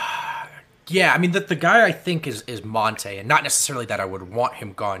 Yeah, I mean, the guy I think is Monte, and not necessarily that I would want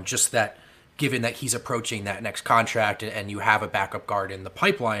him gone, just that given that he's approaching that next contract and you have a backup guard in the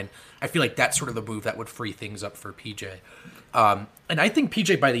pipeline, I feel like that's sort of the move that would free things up for PJ. And I think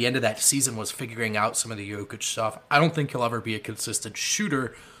PJ, by the end of that season, was figuring out some of the Jokic stuff. I don't think he'll ever be a consistent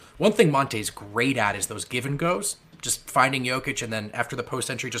shooter. One thing Monte's great at is those give and goes, just finding Jokic and then after the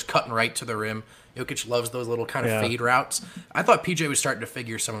post entry, just cutting right to the rim. Jokic loves those little kind of fade routes. I thought PJ was starting to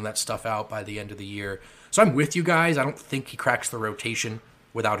figure some of that stuff out by the end of the year. So I'm with you guys. I don't think he cracks the rotation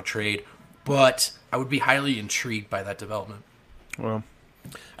without a trade, but I would be highly intrigued by that development. Well,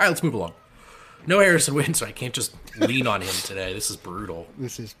 all right, let's move along. No Harrison Wind, so I can't just lean on him today. This is brutal.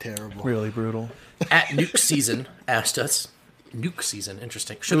 This is terrible. really brutal. At Nuke Season asked us, Nuke Season,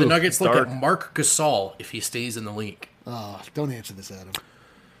 interesting. Should the Nuggets look dark. at Marc Gasol if he stays in the league? Oh, don't answer this, Adam.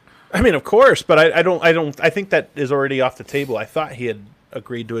 I mean, of course, but I don't. I think that is already off the table. I thought he had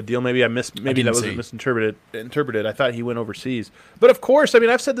agreed to a deal. Maybe Maybe that was misinterpreted. I thought he went overseas. But of course, I mean,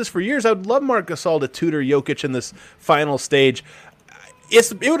 I've said this for years. I would love Marc Gasol to tutor Jokic in this final stage.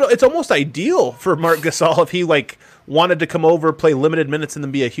 It's almost ideal for Marc Gasol if he wanted to come over, play limited minutes, and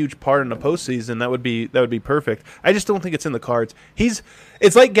then be a huge part in the postseason. That would be perfect. I just don't think it's in the cards.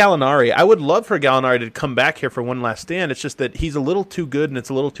 It's like Gallinari. I would love for Gallinari to come back here for one last stand. It's just that he's a little too good and it's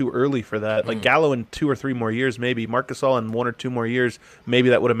a little too early for that. Like Gallo in 2 or 3 more years, maybe. Marc Gasol in 1 or 2 more years, maybe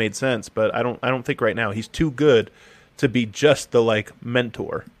that would have made sense. But I don't think right now he's too good to be just the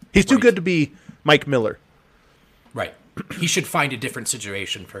mentor. He's too good to be Mike Miller. Right. He should find a different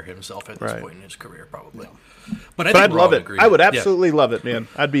situation for himself at this point in his career, probably. Yeah. But I'd love it. I would absolutely love it, man.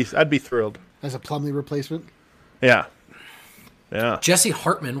 I'd be thrilled. As a Plumlee replacement? Yeah. Jesse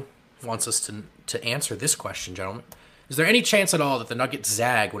Hartman wants us to answer this question, gentlemen. Is there any chance at all that the Nuggets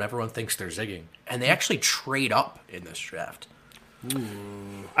zag when everyone thinks they're zigging, and they actually trade up in this draft?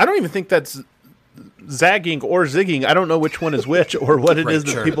 I don't even think that's zagging or zigging. I don't know which one is which or what it is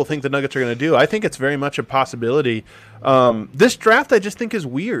that people think the Nuggets are going to do. I think it's very much a possibility. This draft I just think is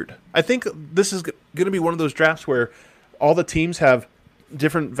weird. I think this is going to be one of those drafts where all the teams have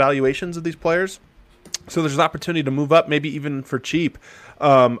different valuations of these players. So there's an opportunity to move up, maybe even for cheap.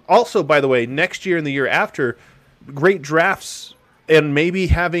 Also, by the way, next year and the year after, great drafts and maybe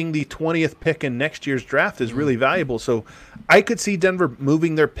having the 20th pick in next year's draft is really valuable. So I could see Denver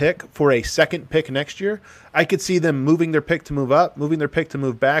moving their pick for a second pick next year. I could see them moving their pick to move up, moving their pick to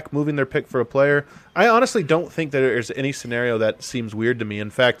move back, moving their pick for a player. I honestly don't think that there's any scenario that seems weird to me. In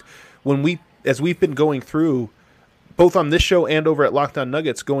fact, as we've been going through, both on this show and over at Locked On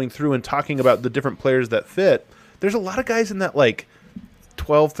Nuggets, going through and talking about the different players that fit, there's a lot of guys in that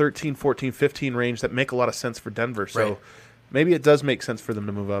 12, 13, 14, 15 range that make a lot of sense for Denver. So maybe it does make sense for them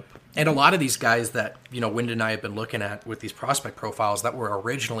to move up. And a lot of these guys that, Wind and I have been looking at with these prospect profiles that were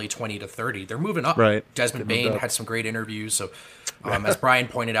originally 20 to 30, they're moving up. Right. Desmond Bain had some great interviews. So, as Brian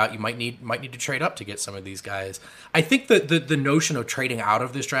pointed out, you might need to trade up to get some of these guys. I think that the notion of trading out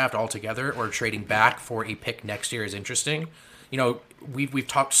of this draft altogether or trading back for a pick next year is interesting. We've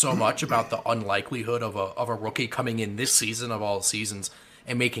talked so much about the unlikelihood of a rookie coming in this season of all seasons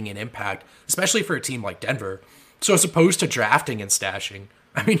and making an impact, especially for a team like Denver. So as opposed to drafting and stashing,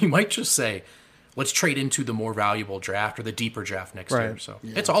 I mean, you might just say, let's trade into the more valuable draft or the deeper draft next year. So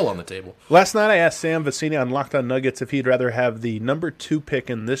it's all on the table. Last night I asked Sam Vecini on Locked On Nuggets if he'd rather have the number 2 pick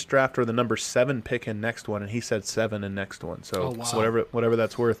in this draft or the number 7 pick in next one, and he said 7 in next one. So whatever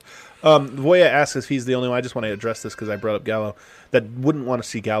that's worth. Voya asks if he's the only one. I just want to address this because I brought up Gallo. That wouldn't want to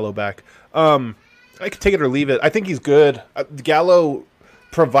see Gallo back. I could take it or leave it. I think he's good. Gallo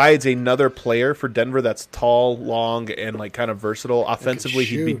provides another player for Denver that's tall, long, and like kind of versatile. Offensively,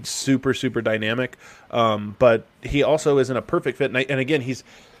 he'd be super, super dynamic. But he also isn't a perfect fit. And again,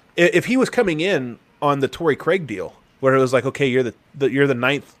 if he was coming in on the Torrey Craig deal, where it was like, okay, you're the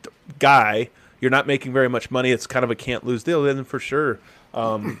ninth guy, you're not making very much money, it's kind of a can't lose deal, then for sure.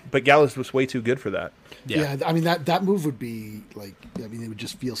 But Gallo's was way too good for that. Yeah, I mean that move would be like, it would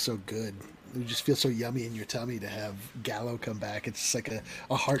just feel so good. It would just feel so yummy in your tummy to have Gallo come back. It's just like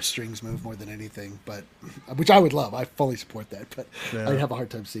a heartstrings move more than anything, but which I would love. I fully support that, but I'd have a hard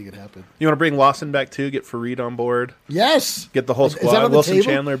time seeing it happen. You want to bring Lawson back too? Get Fareed on board? Yes. Get the whole squad. Wilson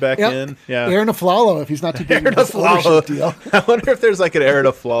Chandler back in. Yeah. Aaron Aflalo, if he's not too big of a ownership deal. I wonder if there's like an Aaron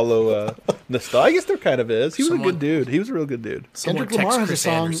Aflalo nostalgia. I guess there kind of is. He was a good dude. He was a real good dude. Kendrick Lamar has a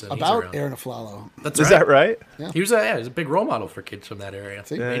song about Aaron Aflalo. Is that right? Yeah. He was a big role model for kids from that area.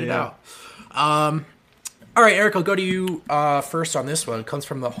 He made it out. All right, Eric, I'll go to you first on this one. It comes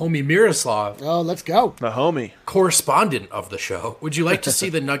from the homie Miroslav. Oh, let's go. The homie. Correspondent of the show. Would you like to see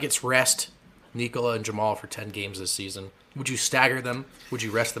the Nuggets rest Nikola and Jamal for 10 games this season? Would you stagger them? Would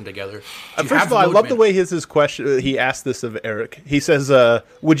you rest them together? First of all, I love the way his question. He asked this of Eric. He says,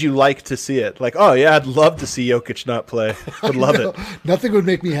 "Would you like to see it?" Like, oh yeah, I'd love to see Jokic not play. Would love it. Nothing would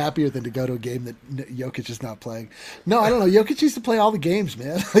make me happier than to go to a game that Jokic is not playing. No, I don't know. Jokic used to play all the games,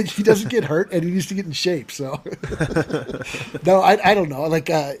 man. Like, he doesn't get hurt, and he used to get in shape. So, no, I don't know. Like,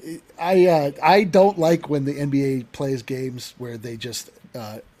 I don't like when the NBA plays games where they just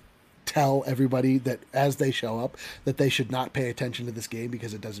tell everybody that as they show up that they should not pay attention to this game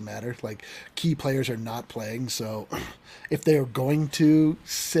because it doesn't matter. Like, key players are not playing, so if they're going to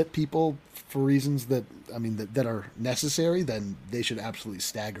sit people for reasons that are necessary, then they should absolutely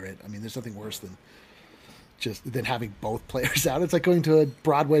stagger it. I mean, there's nothing worse than having both players out. It's like going to a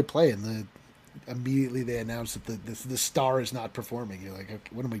Broadway play and immediately they announce that the star is not performing. You're like, okay,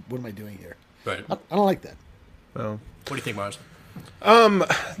 what am I doing here? Right. I don't like that. Well, what do you think, Mars?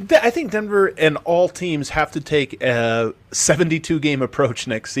 I think Denver and all teams have to take a 72-game approach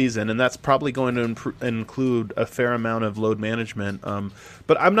next season, and that's probably going to include a fair amount of load management.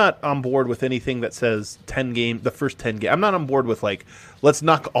 But I'm not on board with anything that says 10 game, the first 10 games. I'm not on board with like, let's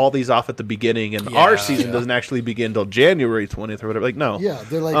knock all these off at the beginning, and our season doesn't actually begin until January 20th or whatever. Like, no. Yeah,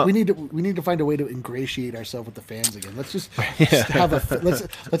 they're like, we need to find a way to ingratiate ourselves with the fans again. Let's just have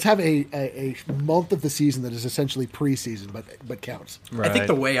let's have a month of the season that is essentially preseason, but counts. Right. I think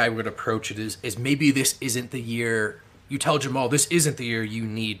the way I would approach it is maybe this isn't the year. You tell Jamal this isn't the year you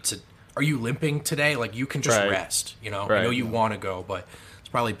need to. Are you limping today? Like, you can just rest. I know you want to go, but it's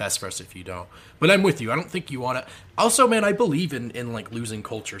probably best for us if you don't. But I'm with you. I don't think you want to. Also, man, I believe in like losing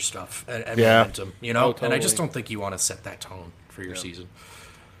culture stuff and momentum. Totally. And I just don't think you want to set that tone for your season.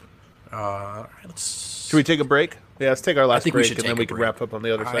 All right, Should we take a break? Yeah, let's take our last break, and then we can wrap up on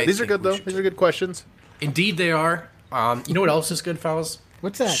the other side. These are good, though. These are good questions. Indeed, they are. You know what else is good, fellas?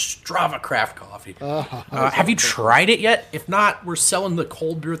 What's that? Strava Craft Coffee. Have you tried it yet? If not, we're selling the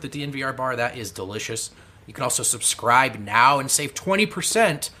cold brew at the DNVR bar. That is delicious. You can also subscribe now and save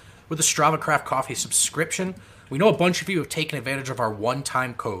 20% with a Strava Craft Coffee subscription. We know a bunch of you have taken advantage of our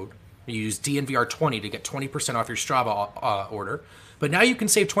one-time code. You use DNVR20 to get 20% off your Strava order. But now you can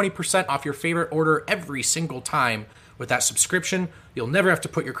save 20% off your favorite order every single time with that subscription. You'll never have to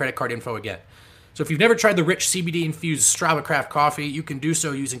put your credit card info again. So if you've never tried the rich CBD-infused Strava Craft coffee, you can do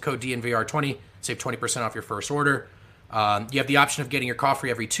so using code DNVR20. Save 20% off your first order. You have the option of getting your coffee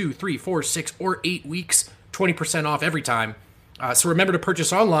every 2, 3, 4, 6, or 8 weeks. 20% off every time. So remember to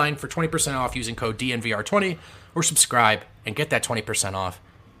purchase online for 20% off using code DNVR20 or subscribe and get that 20% off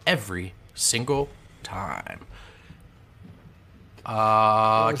every single time.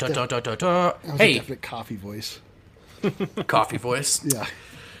 That was a definite coffee voice. Coffee voice. Yeah.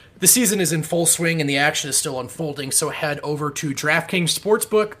 The season is in full swing and the action is still unfolding, so head over to DraftKings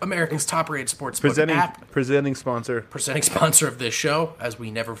Sportsbook, America's top-rated sportsbook app. Presenting sponsor Of this show, as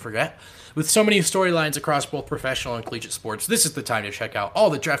we never forget. With so many storylines across both professional and collegiate sports, this is the time to check out all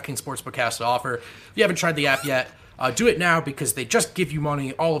that DraftKings Sportsbook has to offer. If you haven't tried the app yet, do it now because they just give you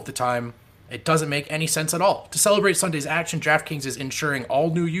money all of the time. It doesn't make any sense at all. To celebrate Sunday's action, DraftKings is ensuring all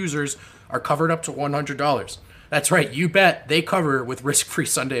new users are covered up to $100. That's right, you bet they cover with risk-free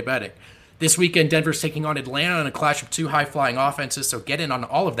Sunday betting. This weekend, Denver's taking on Atlanta in a clash of two high-flying offenses, so get in on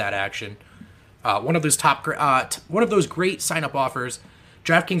all of that action. One of those great sign-up offers.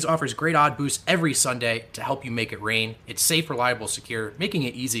 DraftKings offers great odd boosts every Sunday to help you make it rain. It's safe, reliable, secure, making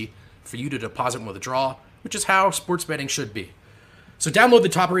it easy for you to deposit and withdraw, which is how sports betting should be. So download the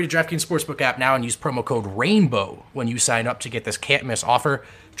top-rated DraftKings Sportsbook app now and use promo code RAINBOW when you sign up to get this can't-miss offer.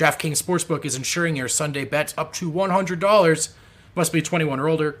 DraftKings Sportsbook is insuring your Sunday bets up to $100. Must be 21 or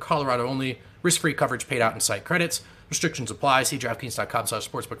older, Colorado only. Risk-free coverage paid out in site credits. Restrictions apply. See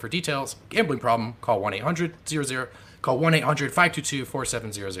DraftKings.com/sportsbook for details. Gambling problem? Call 1-800-00. Call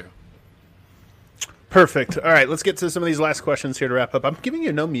 1-800-522-4700. Perfect. All right, let's get to some of these last questions here to wrap up. I'm giving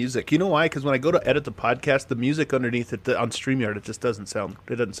you no music. You know why? Because when I go to edit the podcast, the music underneath it on StreamYard, it just doesn't sound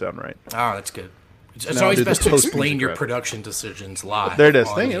right. Oh, that's good. It's always best to explain your production decisions live. There it is.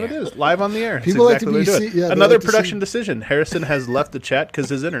 It is live on the air. People exactly like to be Another production decision. Harrison has left the chat because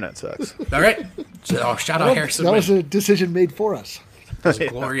his internet sucks. All right. So, shout out Harrison. That was a decision made for us. It was a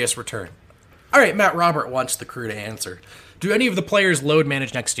glorious return. All right, Matt Robert wants the crew to answer. Do any of the players load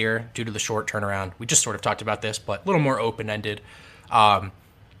manage next year due to the short turnaround? We just sort of talked about this, but a little more open-ended. Yeah.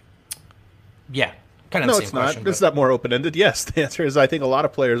 Kind of no, the same it's not. question, It's not more open-ended. Yes, the answer is I think a lot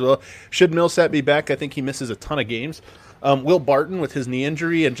of players will. Should Millsap be back? I think he misses a ton of games. Will Barton, with his knee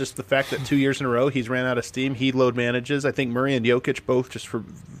injury and just the fact that 2 years in a row he's ran out of steam, he load manages. I think Murray and Jokic both just for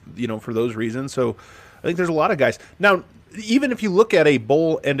those reasons. So I think there's a lot of guys. Now, even if you look at a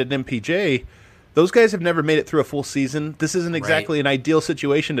bowl and an MPJ, those guys have never made it through a full season. This isn't exactly an ideal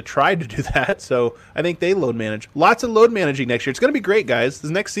situation to try to do that. So I think they load manage. Lots of load managing next year. It's going to be great, guys.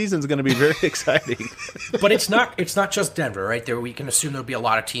 This next season is going to be very exciting. But it's not just Denver, right? There, we can assume there'll be a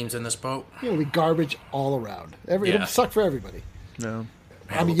lot of teams in this boat. It'll be garbage all around. It'll suck for everybody. No,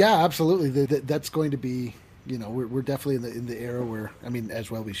 I mean, yeah, absolutely. That's going to be. We're definitely in the era where, I mean, as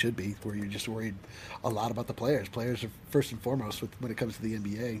well we should be, where you're just worried a lot about the players. Players are first and foremost when it comes to the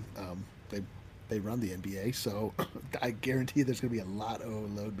NBA. They run the NBA, so I guarantee there's going to be a lot of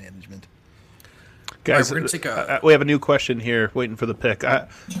load management. Guys, right, we have a new question here, waiting for the pick. I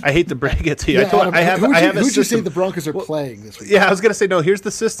hate to break it to you. Yeah, who'd you say the Broncos are playing this week? Yeah, I was going to say, no, here's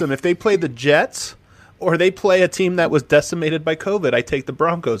the system. If they play the Jets or they play a team that was decimated by COVID, I take the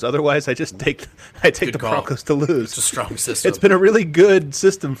Broncos. Otherwise, I take the Broncos to lose. It's a strong system. It's been a really good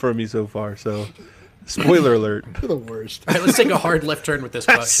system for me so far, so... Spoiler alert. You're the worst. All right, let's take a hard left turn with this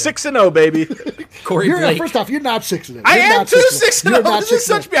question. 6-0, baby. Corey Blake. First off, you're not 6-0. I am 2-6-0. This is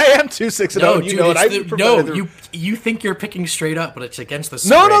such me. I am 2-6-0. No, you know dude, you think you're picking straight up, but it's against the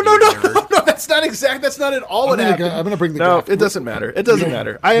spread. No. That's not exact. That's not at all what happened. I'm going to bring the graph. It doesn't matter. It doesn't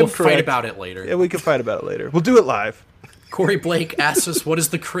matter. I am correct. We'll fight about it later. Yeah, we can fight about it later. We'll do it live. Corey Blake asks us, what is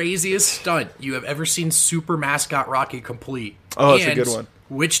the craziest stunt you have ever seen Super Mascot Rocky complete? Oh, that's a good one.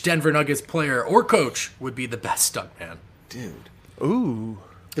 Which Denver Nuggets player or coach would be the best stuntman? Dude. Ooh.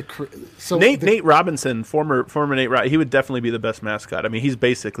 Nate Robinson, former Nate Robinson, he would definitely be the best mascot. I mean, he's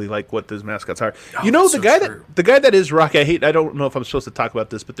basically like what those mascots are. The guy that is Rocky, I don't know if I'm supposed to talk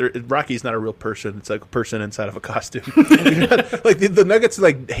about this, but Rocky's not a real person. It's like a person inside of a costume. Like the Nuggets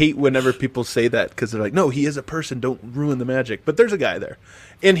hate whenever people say that because they're like, no, he is a person. Don't ruin the magic. But there's a guy there,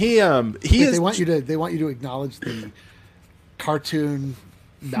 and he is. They want you to acknowledge the cartoon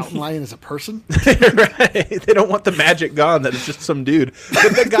mountain lion as a person. Right. They don't want the magic gone that it's just some dude.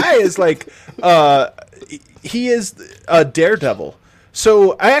 But the guy is he is a daredevil.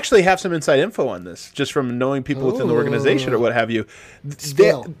 So I actually have some inside info on this, just from knowing people within the organization or what have you.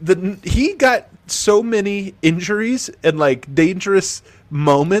 He got so many injuries and dangerous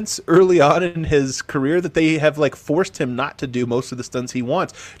moments early on in his career that they have forced him not to do most of the stunts he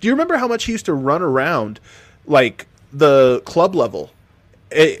wants. Do you remember how much he used to run around the club level?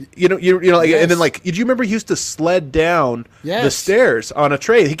 Yes. And then did you remember he used to sled down the stairs on a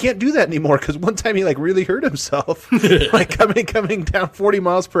tray? He can't do that anymore because one time he really hurt himself, coming down 40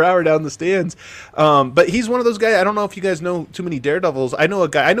 miles per hour down the stands. But he's one of those guys. I don't know if you guys know too many daredevils. I know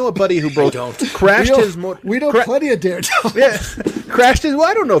a buddy who crashed his motor. We know plenty of daredevils. Yeah, crashed his. Well,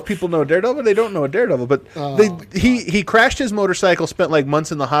 I don't know if people know a daredevil. They don't know a daredevil, but he crashed his motorcycle, spent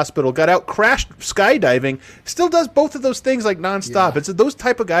months in the hospital, got out, crashed skydiving, still does both of those things nonstop. Yeah. Those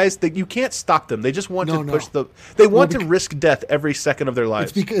type of guys that you can't stop them. They just want No, to no. push they want to because- risk death every second of their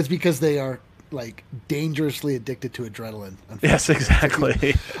lives. It's because they are like dangerously addicted to adrenaline. Yes, exactly.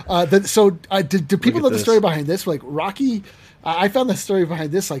 Do people at know the this. story behind this? Like Rocky, I found the story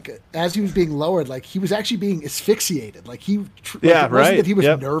behind this. Like as he was being lowered, like he was actually being asphyxiated. Like he, Yeah, it wasn't right. That he was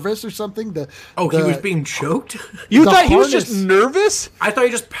Yep. nervous or something. He was being choked? You the thought he was just harness- nervous? I thought he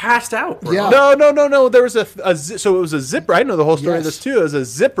just passed out, bro. Yeah. No. There was so it was a zipper. I know the whole story of Yes. this too. It was a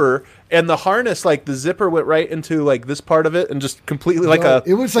zipper, and the harness, like the zipper, went right into like this part of it, and just completely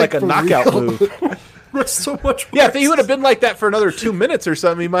it was like a for knockout real. move. That's so much Yeah, if he would have been like that for another 2 minutes or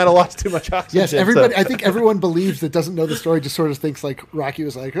something, he might have lost too much oxygen. Yes, everybody. I think everyone believes that doesn't know the story just sort of thinks like Rocky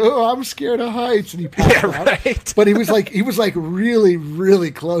was like, "Oh, I'm scared of heights," and he passed Yeah, out. right. But he was like really, really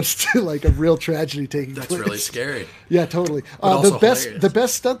close to like a real tragedy taking That's place. really scary. Yeah, totally. also The hilarious.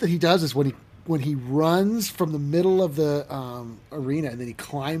 best stunt that he does is when he runs from the middle of the arena and then he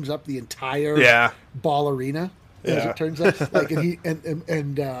climbs up the entire Yeah. ball arena. As Yeah. it turns out, like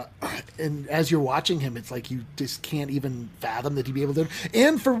and as you're watching him, it's like you just can't even fathom that he'd be able to.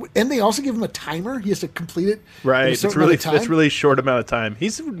 And they also give him a timer. He has to complete it. in a Right, it's certain amount really of time. really short amount of time.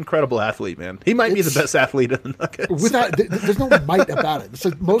 He's an incredible athlete, man. He might be the It's- best athlete in the Nuggets. Without there's no might about it. It's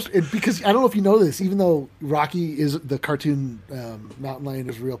like because I don't know if you know this, even though Rocky is the cartoon mountain lion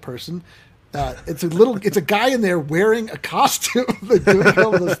is a real person. It's a guy in there wearing a costume, like doing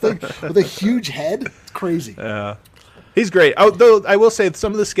all of those things with a huge head. It's crazy. He's great. Though I will say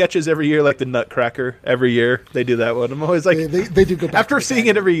some of the sketches every year, like the Nutcracker, every year they do that one. I'm always like, They do go back after to seeing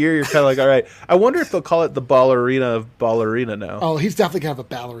that. it every year, you're kind of like, all right. I wonder if they'll call it the Ballerina of Ballerina now. Oh, he's definitely gonna have a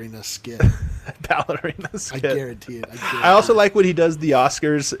ballerina skit. Ballerina I skit. guarantee it. I also like when he does the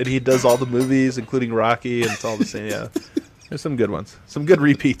Oscars and he does all the movies, including Rocky, and it's all the same. Yeah, there's some good ones, some good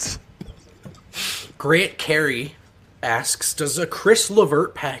repeats. Grant Carey asks, does a Chris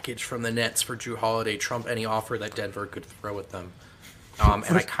LeVert package from the Nets for Drew Holiday trump any offer that Denver could throw at them? And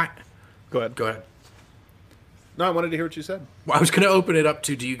I kind Go ahead. go ahead. No, I wanted to hear what you said. Well, I was going to open it up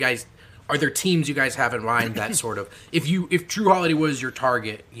to, are there teams you guys have in mind that sort of, if Drew Holiday was your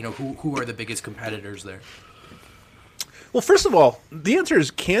target, who are the biggest competitors there? Well, first of all, the answer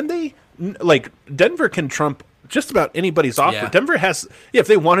is can they? Like Denver can trump just about anybody's offer. Yeah. Denver has, if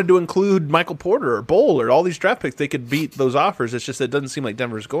they wanted to include Michael Porter or Bowl or all these draft picks, they could beat those offers. It's just that it doesn't seem like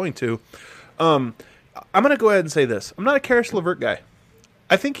Denver's going to. I'm going to go ahead and say this. I'm not a Karis LeVert guy.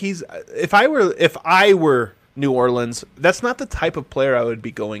 I think he's if I were New Orleans, that's not the type of player I would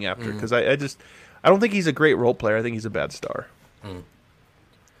be going after because I don't think he's a great role player. I think he's a bad star.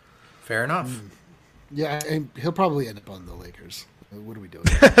 Fair enough. Yeah, and he'll probably end up on the Lakers. What are we doing?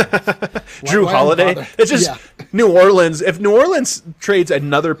 Drew why Holiday. bother? It's just Yeah. New Orleans. If New Orleans trades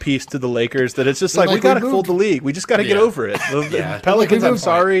another piece to the Lakers, then it's just like, Like we we got to moved- fold the league. We just got to get Yeah. over it. The Yeah. Pelicans, Like, we I'm moved-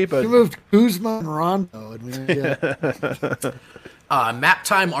 sorry, but We moved Kuzma and Rondo. And Map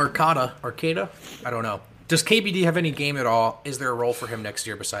Time Arcada? I don't know. Does KBD have any game at all? Is there a role for him next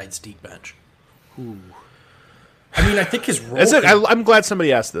year besides deep bench? I mean, I think his role. I'm glad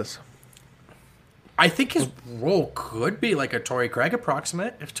somebody asked this. I think his role could be like a Torrey Craig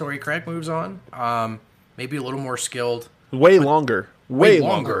approximate if Torrey Craig moves on. Maybe a little more skilled. Way longer. Way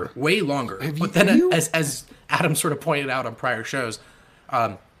longer. Way longer. Have But you- then, have you- as Adam sort of pointed out on prior shows,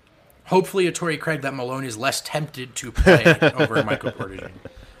 hopefully a Torrey Craig that Malone is less tempted to play over Michael Porter Jr.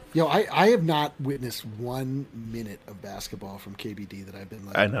 Yo, I have not witnessed 1 minute of basketball from KBD that I've been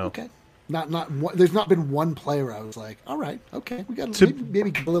like, I know. okay. Not one, there's not been one player I was like, all right, okay, we got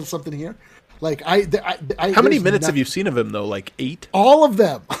maybe get a little something here. Like I How many there's minutes have not- you seen of him, though? Like 8? All of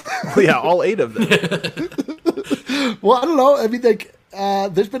them. Yeah, all 8 of them. Well, I don't know. I mean, like,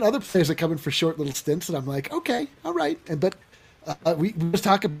 there's been other players that come in for short little stints, and I'm like, okay, all right. But we just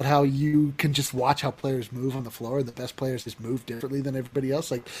talk about how you can just watch how players move on the floor, and the best players just move differently than everybody else.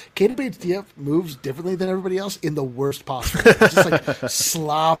 Like, Kaden Bates-Diop moves differently than everybody else in the worst possible way. It's just like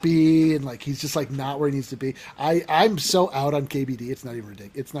sloppy, and like he's just like not where he needs to be. I'm so out on KBD. It's not even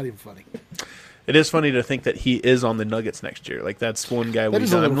ridiculous. It's not even funny. It is funny to think that he is on the Nuggets next year. Like that's one guy That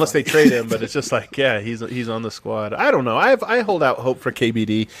is a little unless they trade him, but it's just like, yeah, he's on the squad. I don't know. I hold out hope for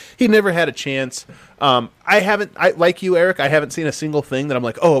KBD. He never had a chance. I like you, Eric. I haven't seen a single thing that I'm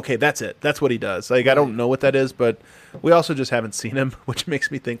like, oh, okay, that's it. That's what he does. Like I don't know what that is, but we also just haven't seen him, which makes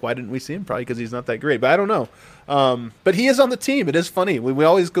me think, why didn't we see him? Probably because he's not that great. But I don't know. But he is on the team. It is funny. We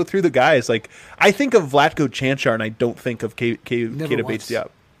always go through the guys. Like I think of Vlatko Chanchar, and I don't think of Keita Bates-Diop.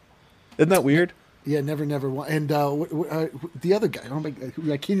 Isn't that weird? Yeah, never won. And the other guy,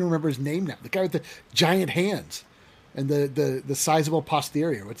 I can't even remember his name now. The guy with the giant hands. and the sizable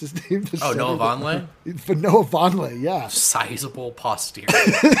posterior. What's his name? Oh, Noah Vonleh? For Noah Vonleh, yeah. Sizable posterior.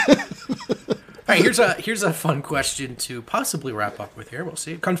 All right, here's a fun question to possibly wrap up with here. We'll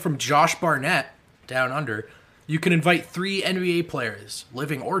see. It comes from Josh Barnett, down under. You can invite 3 NBA players,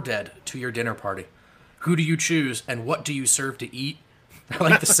 living or dead, to your dinner party. Who do you choose, and what do you serve to eat? I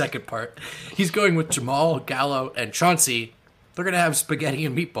like the second part. He's going with Jamal, Gallo, and Chauncey. They're going to have spaghetti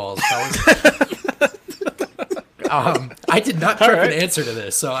and meatballs, fellas. I did not trip an answer to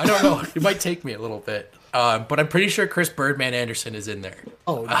this, so I don't know. It might take me a little bit. But I'm pretty sure Chris Birdman Anderson is in there.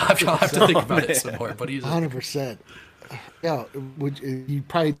 Oh, I'll have to think about it some more. But he's 100%. Yeah, you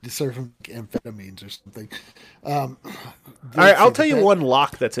probably serve him amphetamines or something. All right, I'll tell you one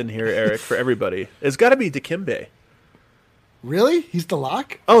lock that's in here, Eric, for everybody. It's got to be Dikembe. Really? He's the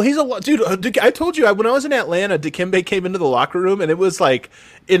lock? Oh, he's a dude. I told you when I was in Atlanta, Dikembe came into the locker room and it was like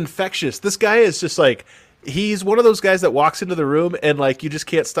infectious. This guy is just like, he's one of those guys that walks into the room and like you just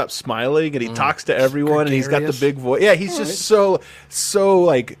can't stop smiling, and he talks to everyone, and he's got the big voice. Yeah, he's just so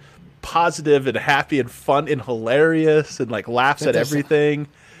like positive and happy and fun and hilarious and like laughs at everything.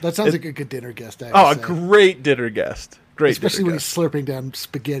 That sounds like a good dinner guest. A great dinner guest. Great, especially when he's slurping down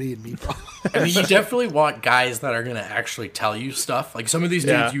spaghetti and meatballs. I mean, you definitely want guys that are going to actually tell you stuff. Like some of these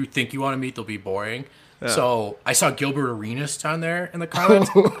dudes you think you want to meet, they'll be boring. Yeah. So I saw Gilbert Arenas down there in the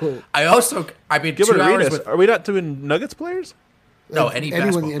comments. I mean, Gilbert Arenas. Are we not doing Nuggets players? No, anyone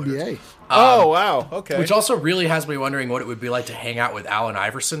in the NBA. Oh wow, okay. Which also really has me wondering what it would be like to hang out with Allen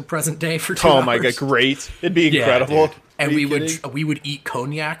Iverson present day for 2 hours. Oh my god, great! It'd be incredible. Dude. And we would eat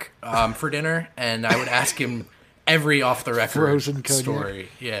cognac for dinner, and I would ask him every off the record frozen story.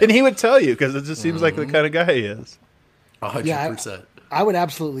 Yeah, and he would tell you because it just seems like the kind of guy he is. 100%. I would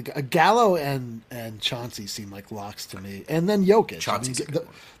absolutely Gallo and Chauncey seem like locks to me, and then Jokic.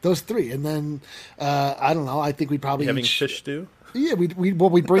 Those 3, and then I don't know. I think we'd probably having fish stew. Yeah,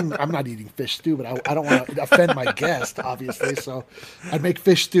 we bring. I'm not eating fish stew, but I don't want to offend my guest, obviously. So I'd make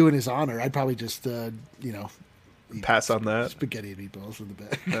fish stew in his honor. I'd probably just pass on that spaghetti and meatballs in the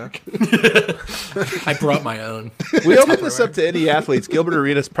back. I brought my own. We open this up to any athletes. Gilbert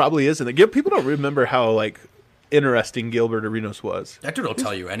Arenas probably isn't. People don't remember how like interesting Gilbert Arenas was. That dude will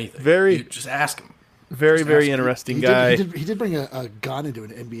tell you anything. You just ask him. Very interesting guy. He did bring a gun into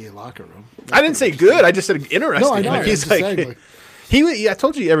an NBA locker room. I didn't say good. I just said interesting. No, I know. Like, he's like I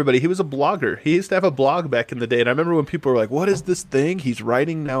told you, everybody, he was a blogger. He used to have a blog back in the day, and I remember when people were like, "What is this thing? He's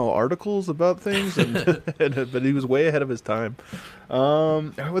writing now articles about things," but he was way ahead of his time.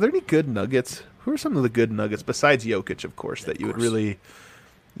 Were there any good Nuggets? Who are some of the good Nuggets besides Jokic, of course, that you'd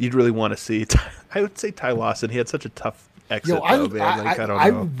really want to see? I would say Ty Lawson. He had such a tough exit. I don't know. I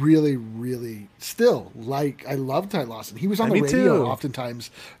really still like. I love Ty Lawson. He was on the radio too.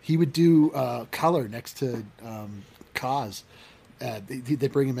 Oftentimes. He would do color next to Kaz. They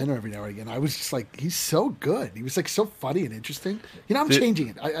bring him in every now and again. I was just like, he's so good. He was like so funny and interesting. I'm changing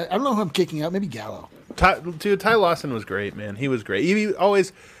it. I don't know who I'm kicking out. Maybe Gallo. Ty Lawson was great, man. He was great. He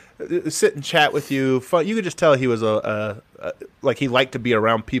always sit and chat with you. Fun. You could just tell he was like he liked to be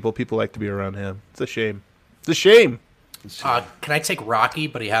around people. People like to be around him. It's a shame. Can I take Rocky,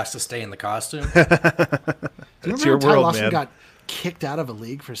 but he has to stay in the costume? Do you remember Ty Lawson got kicked out of a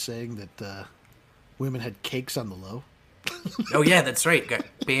league for saying that women had cakes on the low? Oh yeah, that's right. Got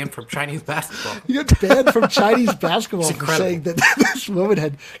banned from Chinese basketball. You got banned from Chinese basketball for saying that this woman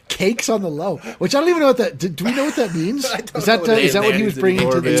had cakes on the low, which I don't even know what that. Do we know what that means? Is that what he was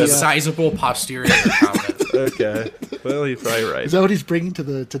bringing to the? It's a sizable posterior comment. Okay, well, he's probably right. Is that what he's bringing to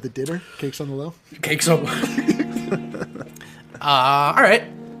the dinner? Cakes on the low. Cakes on. All right.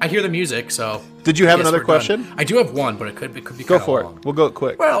 I hear the music. So did you have another question? I do have one, but it could be. Go for it. We'll go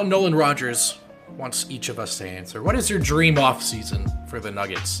quick. Well, Nolan Rogers wants each of us to answer. What is your dream off season for the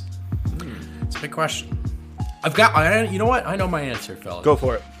Nuggets? It's a big question. You know what? I know my answer, fellas. Go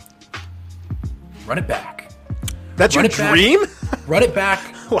for it. Run it back. That's your dream? Run it back.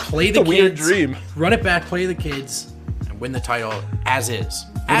 Play the kids. Weird dream. Run it back. Play the kids and win the title as is.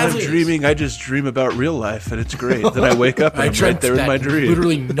 When I'm dreaming, I just dream about real life, and it's great. Then I wake up and I'm right there in my dream.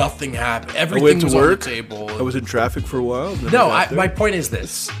 Literally nothing happened. Everything was on the table. I was in traffic for a while. No, my point is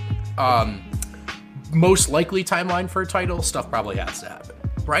this. Most likely timeline for a title, stuff probably has to happen.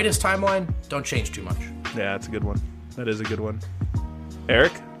 Brightest timeline, don't change too much. Yeah, that's a good one. That is a good one.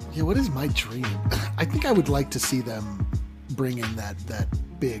 Eric? Yeah, what is my dream? I think I would like to see them bring in that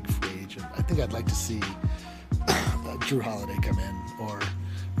big free agent. I think I'd like to see Drew Holiday come in, or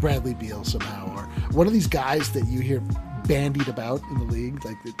Bradley Beal somehow, or one of these guys that you hear bandied about in the league,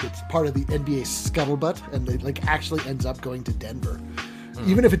 like it's part of the NBA scuttlebutt, and it like actually ends up going to Denver.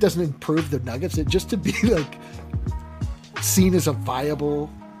 Even if it doesn't improve the Nuggets, just to be like seen as a viable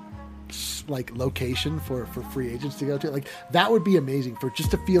like location for free agents to go to. Like that would be amazing for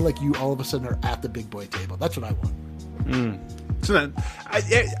just to feel like you all of a sudden are at the big boy table. That's what I want. So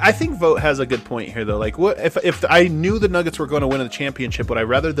I think Vogt has a good point here, though. Like, what if I knew the Nuggets were going to win the championship? Would I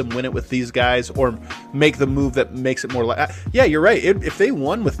rather them win it with these guys or make the move that makes it more like? Yeah, you're right. If they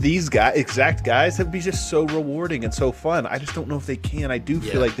won with these exact guys, it'd be just so rewarding and so fun. I just don't know if they can. I do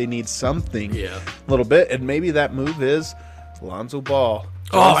feel like they need something, a little bit, and maybe that move is Lonzo Ball.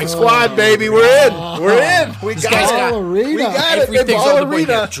 Oh, my squad, baby, we're in. We're in. We got it. We got it. Everything's on the way.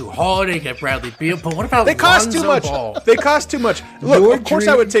 Get Drew Holiday, get Bradley Beal. But what about they cost Lonzo too much? Ball? They cost too much. Look, of course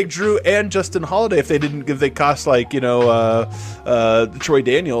I would take Drew and Justin Holiday if they cost like Troy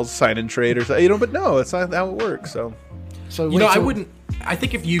Daniels sign and trade or something. But no, it's not how it works. So I wouldn't. I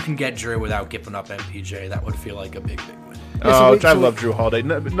think if you can get Drew without giving up MPJ, that would feel like a big win. I love Drew Holiday.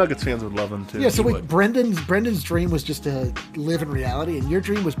 Nuggets fans would love him too. Yeah, so wait, Brendan's dream was just to live in reality, and your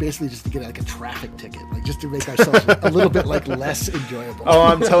dream was basically just to get like a traffic ticket, like just to make ourselves a little bit like less enjoyable. Oh,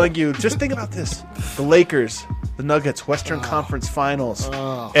 I'm telling you, just think about this: the Lakers, the Nuggets, Western Conference Finals,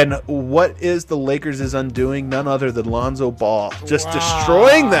 and what is the Lakers' undoing? None other than Lonzo Ball, just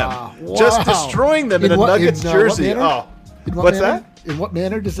destroying them, just destroying them in a Nuggets jersey. What's that? In what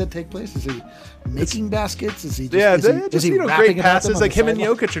manner does that take place? Is he making baskets? Is he just, is he great passes. Like him and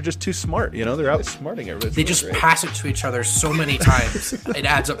Jokic are just too smart. They're outsmarting everybody. They just pass it to each other so many times. It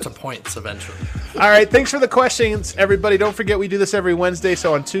adds up to points eventually. All right, thanks for the questions, everybody. Don't forget we do this every Wednesday,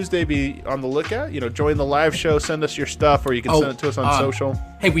 so on Tuesday be on the lookout. Join the live show, send us your stuff, or you can send it to us on social.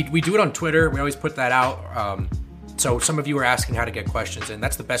 Hey, we do it on Twitter. We always put that out. So some of you are asking how to get questions, and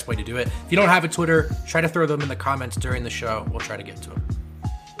that's the best way to do it. If you don't have a Twitter, try to throw them in the comments during the show. We'll try to get to them.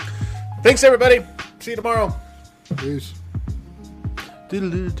 Thanks, everybody. See you tomorrow. Peace.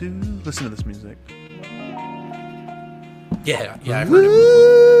 Listen to this music. Yeah, I've heard it.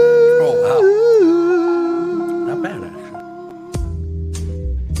 Oh, wow. Not bad, actually.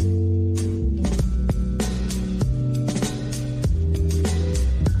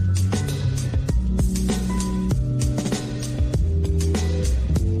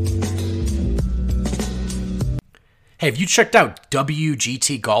 Hey, have you checked out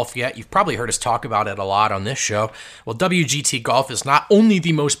WGT Golf yet? You've probably heard us talk about it a lot on this show. Well, WGT Golf is not only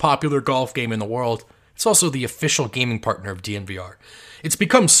the most popular golf game in the world, it's also the official gaming partner of DNVR. It's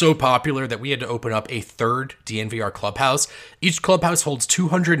become so popular that we had to open up a third DNVR clubhouse. Each clubhouse holds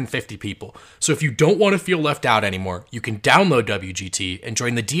 250 people. So if you don't want to feel left out anymore, you can download WGT and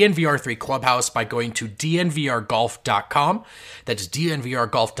join the DNVR3 clubhouse by going to dnvrgolf.com. That's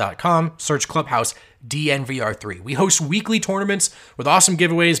dnvrgolf.com. Search clubhouse DNVR3. We host weekly tournaments with awesome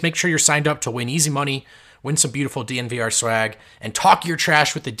giveaways. Make sure you're signed up to win easy money, win some beautiful DNVR swag, and talk your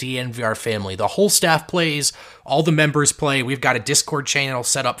trash with the DNVR family. The whole staff plays, all the members play. We've got a Discord channel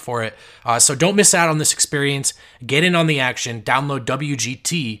set up for it. So don't miss out on this experience. Get in on the action. Download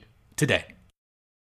WGT today.